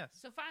way. Yes.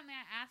 So finally,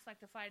 I asked like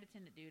the flight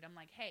attendant dude, I'm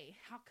like, hey,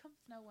 how come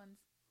no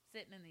one's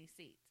sitting in these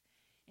seats?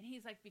 And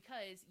he's like,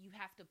 because you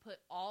have to put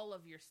all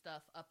of your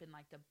stuff up in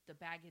like the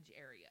baggage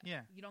area.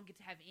 Yeah. You don't get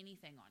to have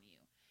anything on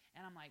you.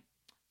 And I'm like,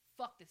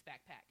 fuck this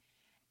backpack.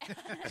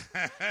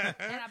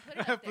 And I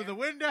put it up there. For the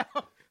window,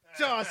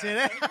 toss it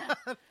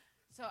out.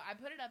 So I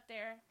put it up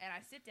there, and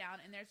I sit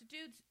down, and there's a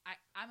dude.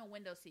 I'm a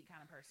window seat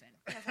kind of person,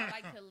 because I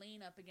like to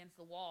lean up against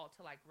the wall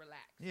to like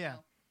relax. Yeah.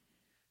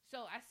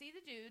 So I see the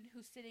dude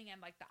who's sitting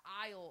in like the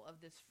aisle of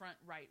this front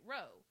right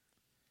row,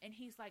 and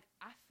he's like,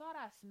 I thought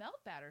I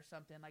smelled bad or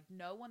something. Like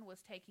no one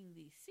was taking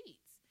these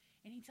seats.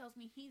 And he tells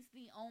me he's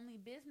the only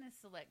business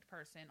select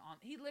person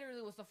on. He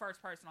literally was the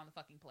first person on the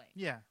fucking plane.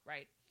 Yeah.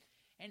 Right.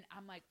 And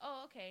I'm like,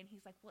 oh, okay. And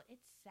he's like, well,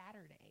 it's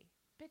Saturday.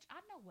 Bitch, I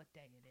know what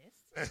day it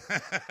is.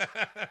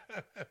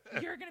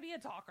 You're going to be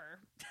a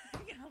talker.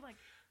 Like.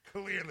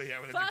 Clearly, I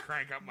would have to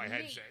crank up my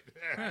headset.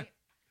 Right?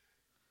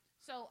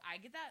 So I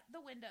get the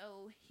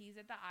window. He's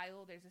at the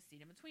aisle. There's a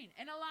seat in between.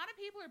 And a lot of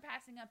people are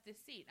passing up this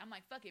seat. I'm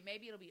like, fuck it.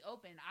 Maybe it'll be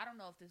open. I don't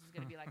know if this is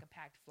going to be like a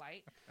packed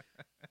flight.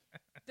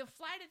 The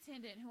flight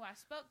attendant who I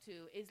spoke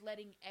to is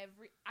letting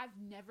I've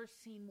never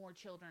seen more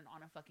children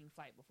on a fucking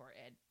flight before,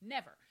 Ed.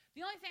 Never.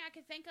 The only thing I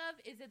can think of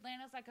is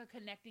Atlanta's like a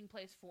connecting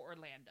place for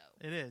Orlando.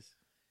 It is.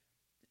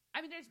 I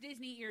mean, there's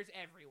Disney ears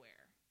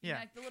everywhere. Yeah.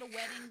 Like the little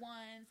wedding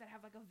ones that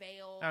have like a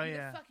veil. Oh,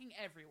 They're fucking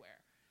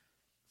everywhere.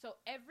 So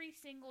every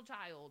single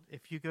child.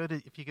 If you go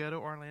to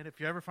Orlando, if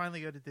you ever finally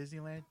go to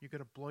Disneyland, you're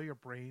gonna blow your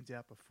brains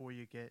out before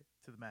you get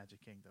to the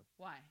Magic Kingdom.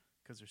 Why?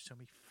 Because there's so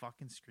many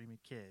fucking screaming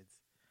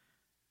kids.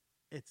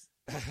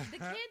 The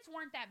kids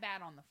weren't that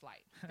bad on the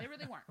flight. They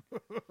really weren't.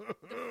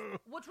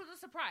 Which was a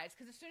surprise,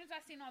 because as soon as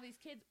I seen all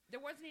these kids, there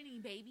wasn't any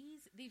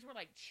babies. These were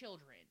like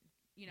children.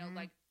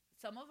 Like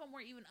some of them were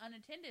even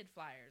unattended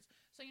flyers.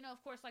 So of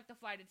course, like the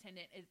flight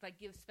attendant is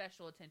like gives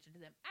special attention to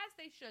them, as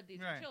they should.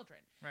 These are children.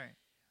 Right.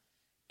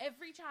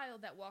 Every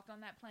child that walked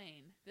on that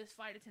plane, this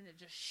flight attendant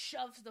just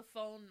shoves the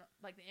phone,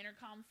 like the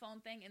intercom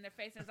phone thing, in their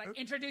face and is like,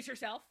 introduce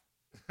yourself.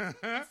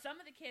 And some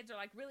of the kids are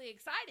like really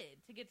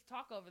excited to get to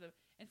talk over them,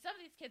 and some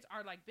of these kids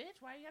are like, bitch,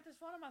 why you got this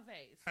phone in my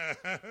face?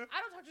 I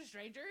don't talk to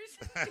strangers.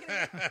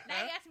 Now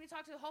you asking me to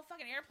talk to the whole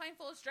fucking airplane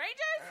full of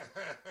strangers?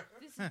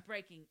 This is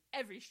breaking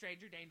every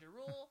stranger danger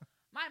rule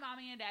my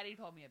mommy and daddy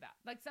told me about.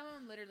 Like, some of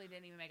them literally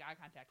didn't even make eye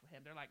contact with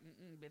him. They're like,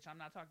 bitch,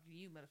 I'm not talking to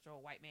you, Mr.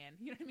 White Man.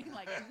 You know what I mean?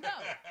 Like, no.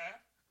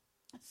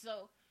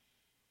 So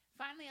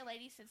finally a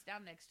lady sits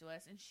down next to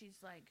us, and she's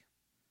like,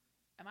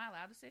 am I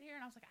allowed to sit here?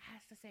 And I was like,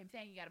 it's the same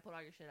thing. You got to put all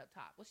your shit up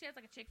top. Well, she has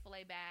like a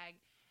Chick-fil-A bag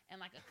and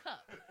like a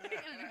cup.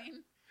 You know what I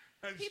mean?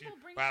 People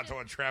bring shit.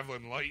 To a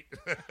traveling light.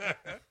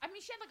 I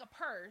mean, she had like a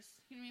purse,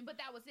 you know what I mean? But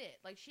that was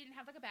it. Like, she didn't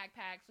have like a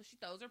backpack, so she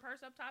throws her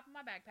purse up top of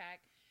my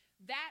backpack.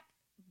 That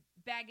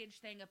baggage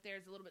thing up there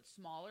is a little bit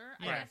smaller.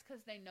 I guess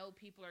because they know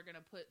people are going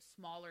to put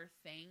smaller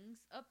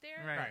things up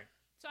there. Right.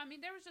 So, I mean,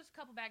 there was just a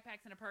couple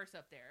backpacks and a purse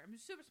up there. I mean,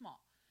 super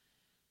small.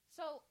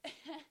 So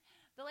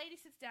the lady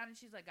sits down and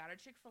she's like, got her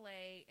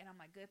Chick-fil-A. And I'm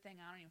like, good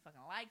thing I don't even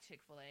fucking like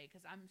Chick-fil-A,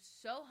 because I'm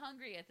so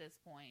hungry at this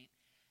point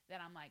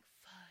that I'm like,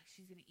 fuck,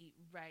 she's going to eat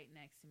right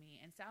next to me.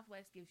 And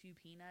Southwest gives you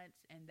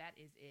peanuts, and that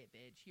is it,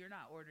 bitch. You're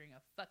not ordering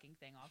a fucking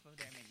thing off of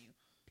their menu.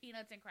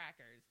 Peanuts and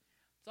crackers.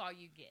 That's all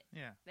you get.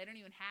 Yeah. They don't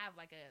even have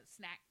like a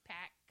snack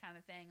pack kind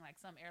of thing like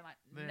some airline.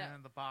 In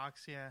the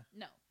box, yeah.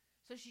 No.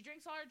 So she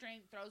drinks all her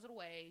drink, throws it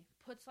away,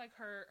 puts like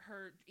her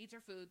eats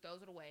her food,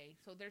 throws it away.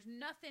 So there's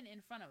nothing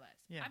in front of us.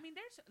 Yeah. I mean,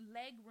 there's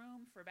leg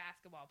room for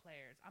basketball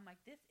players. I'm like,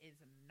 this is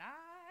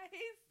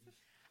nice.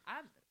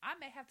 I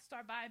may have to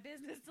start buying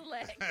business to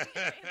leg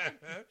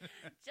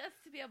just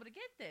to be able to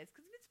get this,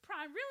 because it's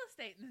prime real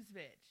estate in this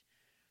bitch.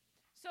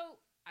 So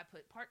I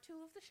put part 2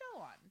 of the show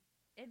on.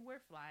 and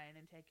we're flying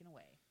and taken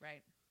away,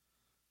 right?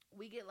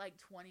 We get like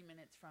 20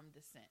 minutes from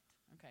descent,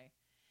 okay?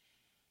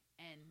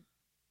 And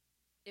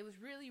it was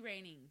really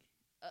raining.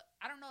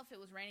 I don't know if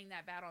it was raining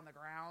that bad on the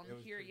ground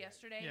here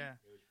yesterday. Yeah.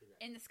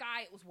 In the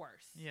sky, it was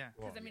worse. Yeah.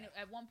 Because,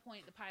 at one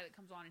point, the pilot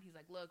comes on and he's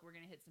like, look, we're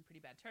going to hit some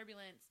pretty bad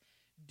turbulence.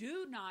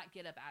 Do not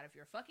get up out of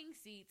your fucking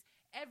seats.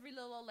 Every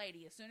little old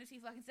lady, as soon as he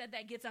fucking said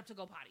that, gets up to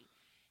go potty.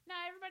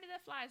 Now, everybody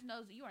that flies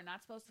knows that you are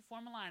not supposed to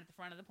form a line at the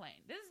front of the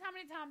plane. This is how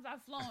many times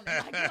I've flown in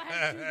like the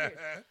last 2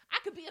 years. I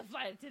could be a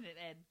flight attendant,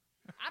 Ed.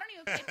 I don't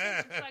even pay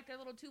attention to like their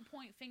little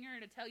 2-point finger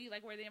to tell you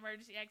like where the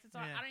emergency exits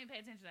are. Yeah. I don't even pay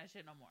attention to that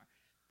shit no more.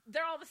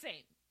 They're all the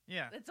same.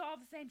 Yeah. It's all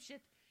the same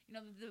shit. You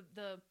know,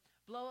 the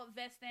blow-up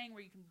vest thing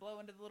where you can blow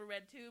into the little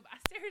red tube. I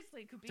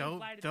seriously could be a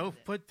flight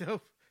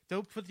attendant.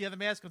 Don't put the other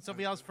mask on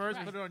somebody else first.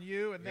 Right. Put it on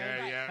you, and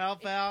then Yeah.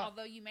 help out.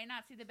 Although you may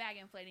not see the bag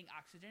inflating,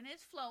 oxygen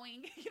is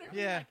flowing. You know what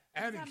Yeah.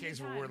 I mean? And in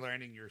case where we're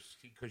landing, your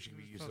seat cushion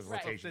can be used as a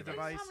Right. flotation The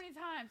device. device. How many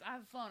times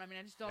I've flown? I mean,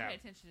 I just don't pay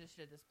attention to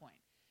shit at this point.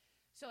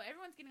 So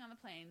everyone's getting on the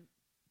plane.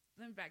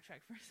 Let me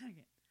backtrack for a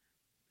second.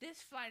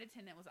 This flight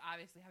attendant was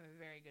obviously having a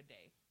very good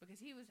day because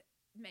he was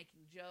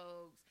making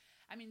jokes.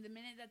 I mean, the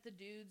minute that the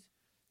dude's,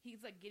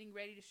 he's like getting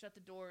ready to shut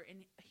the door,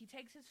 and he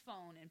takes his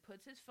phone and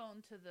puts his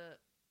phone to the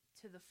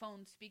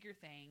phone speaker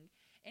thing,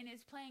 and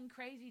is playing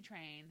 "Crazy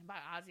Train" by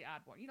Ozzy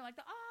Osbourne. You know, like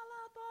the "All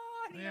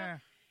Aboard." You know?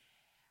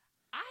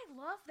 I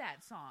love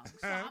that song,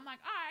 so I'm like,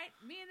 all right,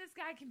 me and this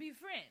guy can be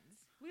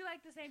friends. We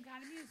like the same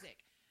kind of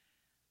music.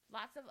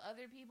 Lots of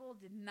other people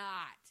did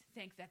not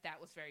think that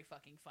was very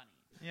fucking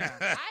funny. Yeah.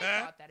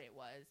 I thought that it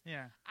was.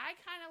 Yeah. I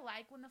kind of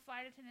like when the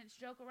flight attendants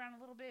joke around a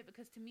little bit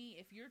because to me,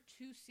 if you're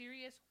too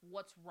serious,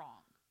 what's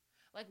wrong?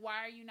 Like,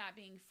 why are you not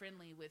being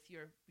friendly with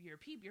your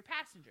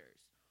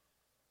passengers?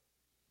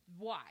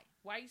 Why?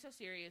 Why are you so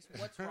serious?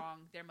 What's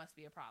wrong? There must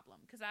be a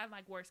problem. Because I'm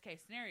like worst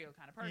case scenario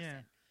kind of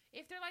person. Yeah.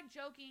 If they're like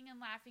joking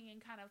and laughing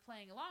and kind of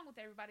playing along with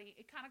everybody,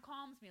 it kind of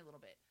calms me a little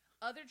bit.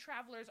 Other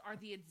travelers are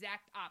the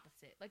exact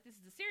opposite. Like, this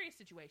is a serious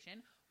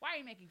situation. Why are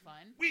you making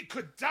fun? We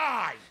could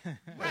die.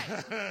 Right.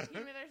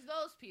 You know, there's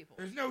those people.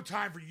 There's no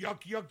time for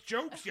yuck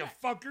jokes, you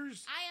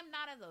fuckers. I am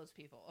not of those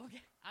people.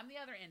 Okay, I'm the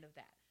other end of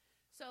that.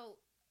 So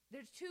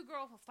there's 2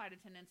 girl flight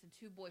attendants and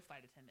 2 boy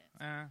flight attendants.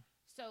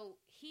 So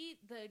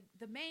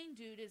the main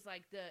dude is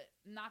like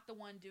not the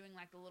one doing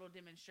like the little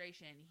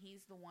demonstration.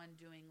 He's the one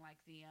doing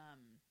like the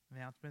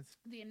announcements.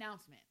 The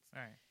announcements.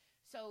 All right.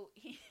 So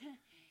he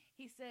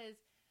says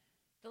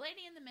the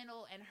lady in the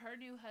middle and her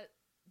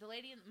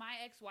my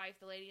ex-wife,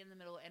 the lady in the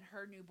middle, and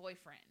her new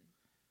boyfriend.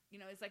 You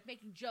know, it's like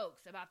making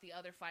jokes about the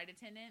other flight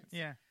attendants.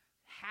 Yeah.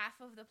 Half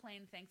of the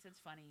plane thinks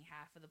it's funny.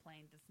 Half of the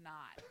plane does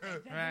not.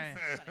 Right.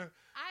 Funny.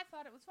 I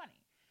thought it was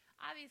funny.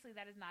 Obviously,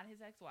 that is not his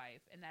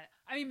ex-wife, and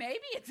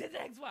maybe it's his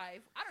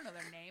ex-wife. I don't know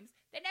their names.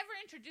 They never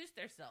introduced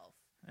themselves.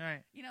 All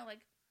right. You know,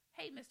 like,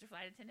 hey, Mr.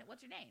 Flight Attendant, what's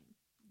your name?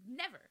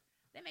 Never.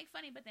 They make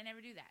funny, but they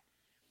never do that.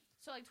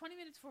 So, like, 20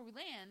 minutes before we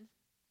land,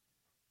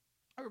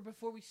 or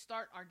before we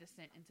start our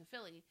descent into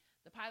Philly,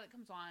 the pilot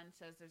comes on,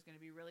 says there's going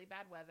to be really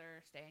bad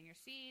weather. Stay in your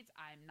seats.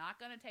 I'm not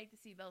going to take the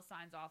seatbelt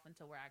signs off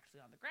until we're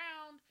actually on the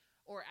ground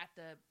or at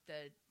the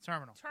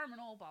terminal,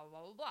 blah, blah,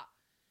 blah, blah, blah.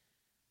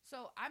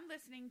 So I'm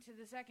listening to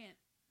the second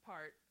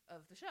part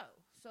of the show.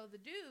 So the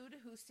dude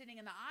who's sitting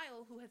in the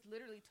aisle, who has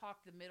literally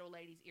talked the middle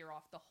lady's ear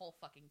off the whole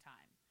fucking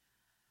time,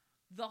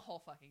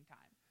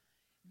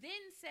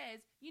 then says,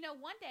 you know,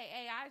 one day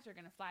AIs are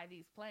going to fly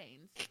these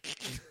planes.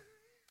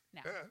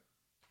 Now,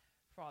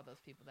 for all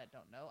those people that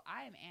don't know,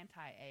 I am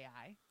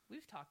anti-AI.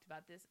 We've talked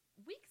about this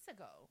weeks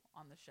ago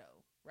on the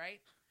show,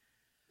 right?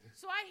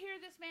 So I hear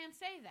this man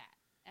say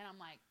that, and I'm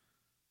like,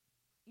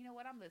 you know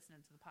what? I'm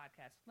listening to the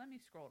podcast. Let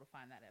me scroll to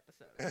find that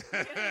episode.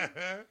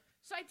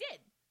 So I did.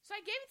 So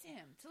I gave it to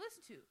him to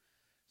listen to.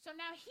 So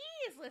now he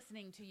is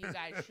listening to you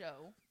guys'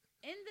 show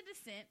in the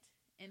descent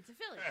into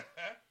Philly.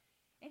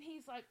 And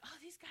he's like, oh,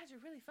 these guys are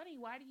really funny.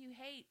 Why do you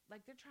hate,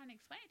 like, they're trying to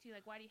explain it to you,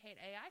 like, why do you hate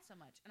AI so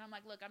much? And I'm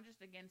like, look, I'm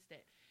just against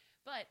it.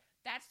 But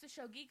that's the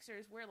show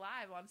Geeksters. We're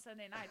live on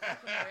Sunday nights.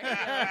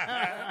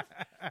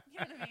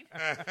 You know what I mean?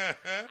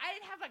 I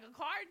didn't have, like, a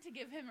card to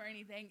give him or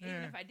anything.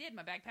 Even if I did,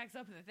 my backpack's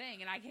up in the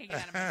thing, and I can't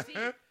get out of my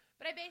seat.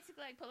 But I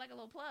basically, like, put, like, a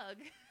little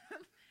plug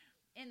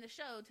in the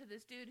show to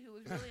this dude who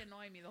was really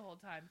annoying me the whole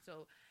time.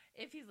 So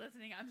if he's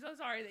listening, I'm so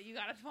sorry that you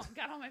got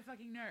on my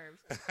fucking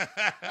nerves.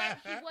 But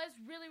he was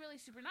really,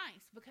 really super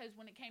nice because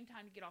when it came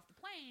time to get off the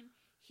plane,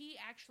 he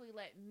actually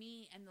let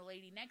me and the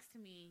lady next to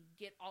me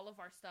get all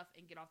of our stuff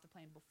and get off the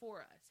plane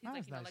before us. He's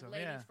like, you know, like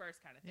ladies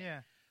first kind of thing.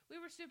 Yeah.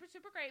 We were super,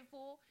 super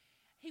grateful.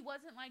 He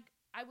wasn't like,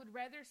 I would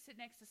rather sit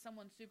next to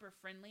someone super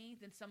friendly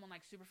than someone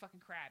like super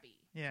fucking crabby.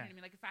 Yeah. You know what I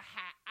mean? Like if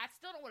I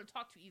still don't want to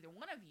talk to either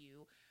one of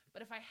you, but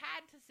if I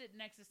had to sit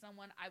next to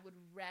someone, I would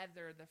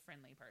rather the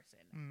friendly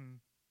person.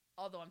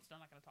 Although I'm still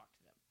not going to talk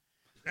to them.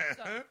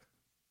 So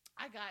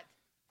I got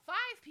 5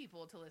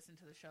 people to listen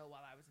to the show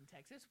while I was in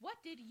Texas. What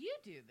did you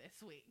do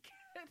this week?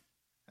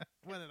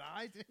 What did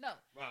I do? No.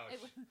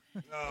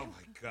 Oh,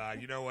 my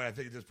God. You know what? I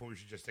think at this point we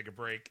should just take a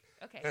break.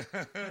 Okay.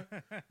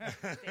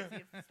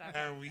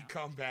 And we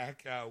come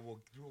back.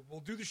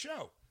 We'll do the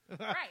show.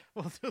 Right.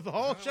 We'll do the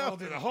whole show. We'll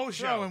do the whole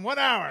show in 1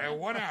 hour. In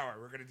 1 hour,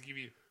 we're gonna give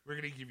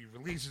you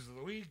releases of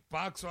the week,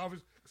 box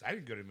office. Because I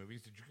didn't go to the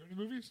movies. Did you go to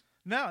the movies?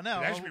 No.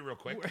 That should be real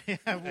quick.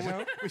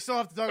 We still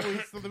have to talk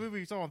about the movie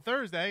we saw on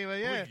Thursday. But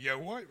yeah. You know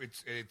what?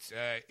 It's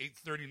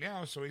 8:30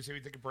 now, so we say we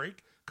take a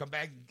break, come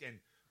back and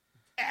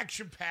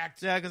action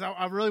packed. Yeah, because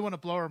I really want to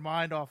blow her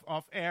mind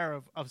off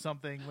air of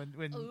something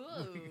when.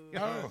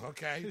 Oh,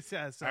 okay.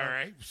 Yeah, so. All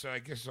right. So I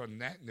guess on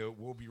that note,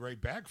 we'll be right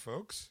back,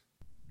 folks.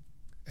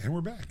 And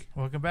we're back.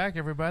 Welcome back,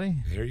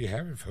 everybody. There you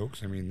have it,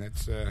 folks. I mean,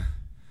 that's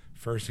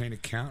first-hand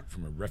account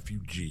from a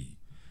refugee.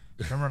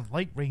 From a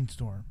light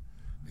rainstorm.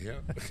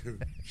 Yep.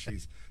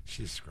 she's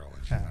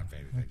scrolling. She's not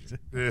paying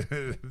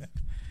attention.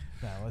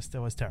 No, it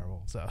was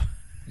terrible. So,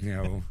 you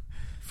know,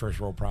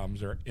 first world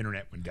problems. Our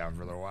internet went down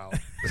for a little while.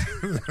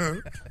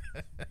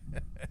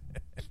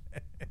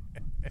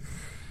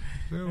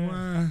 So,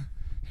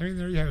 I mean,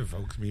 there you have it,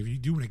 folks. I mean, if you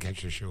do want to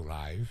catch the show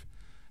live,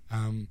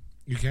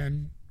 you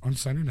can on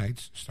Sunday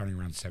nights, starting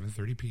around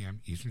 7:30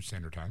 p.m. Eastern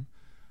Standard Time,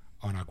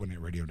 on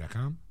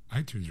AquanetRadio.com,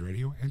 iTunes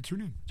Radio, and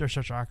TuneIn. Just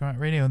search Aquanet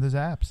Radio in those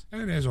apps.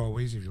 And as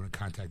always, if you want to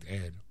contact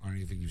Ed on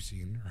anything you've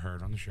seen or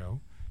heard on the show,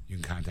 you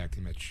can contact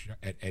him at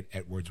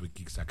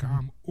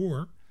wordswithgeeks.com,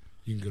 or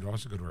you can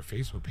also go to our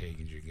Facebook page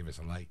and you can give us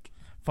a like.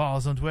 Follow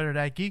us on Twitter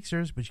at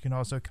Geeksters, but you can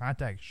also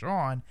contact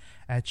Sean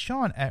at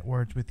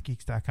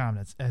wordswithgeeks.com.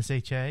 That's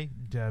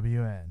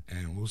SHAWN.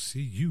 And we'll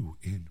see you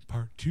in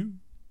part 2.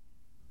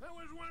 That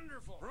was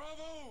wonderful.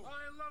 Bravo.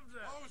 I loved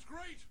that. Oh, it was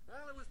great.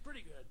 Well, it was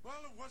pretty good. Well,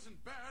 it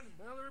wasn't bad.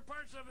 Well, there were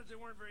parts of it that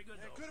weren't very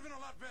good, It though. could have been a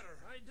lot better.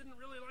 I didn't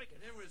really like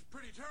it. It was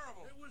pretty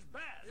terrible. It was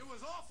bad. It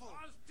was awful.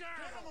 It was Get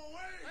terrible. him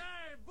away.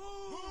 Hey,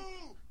 boo!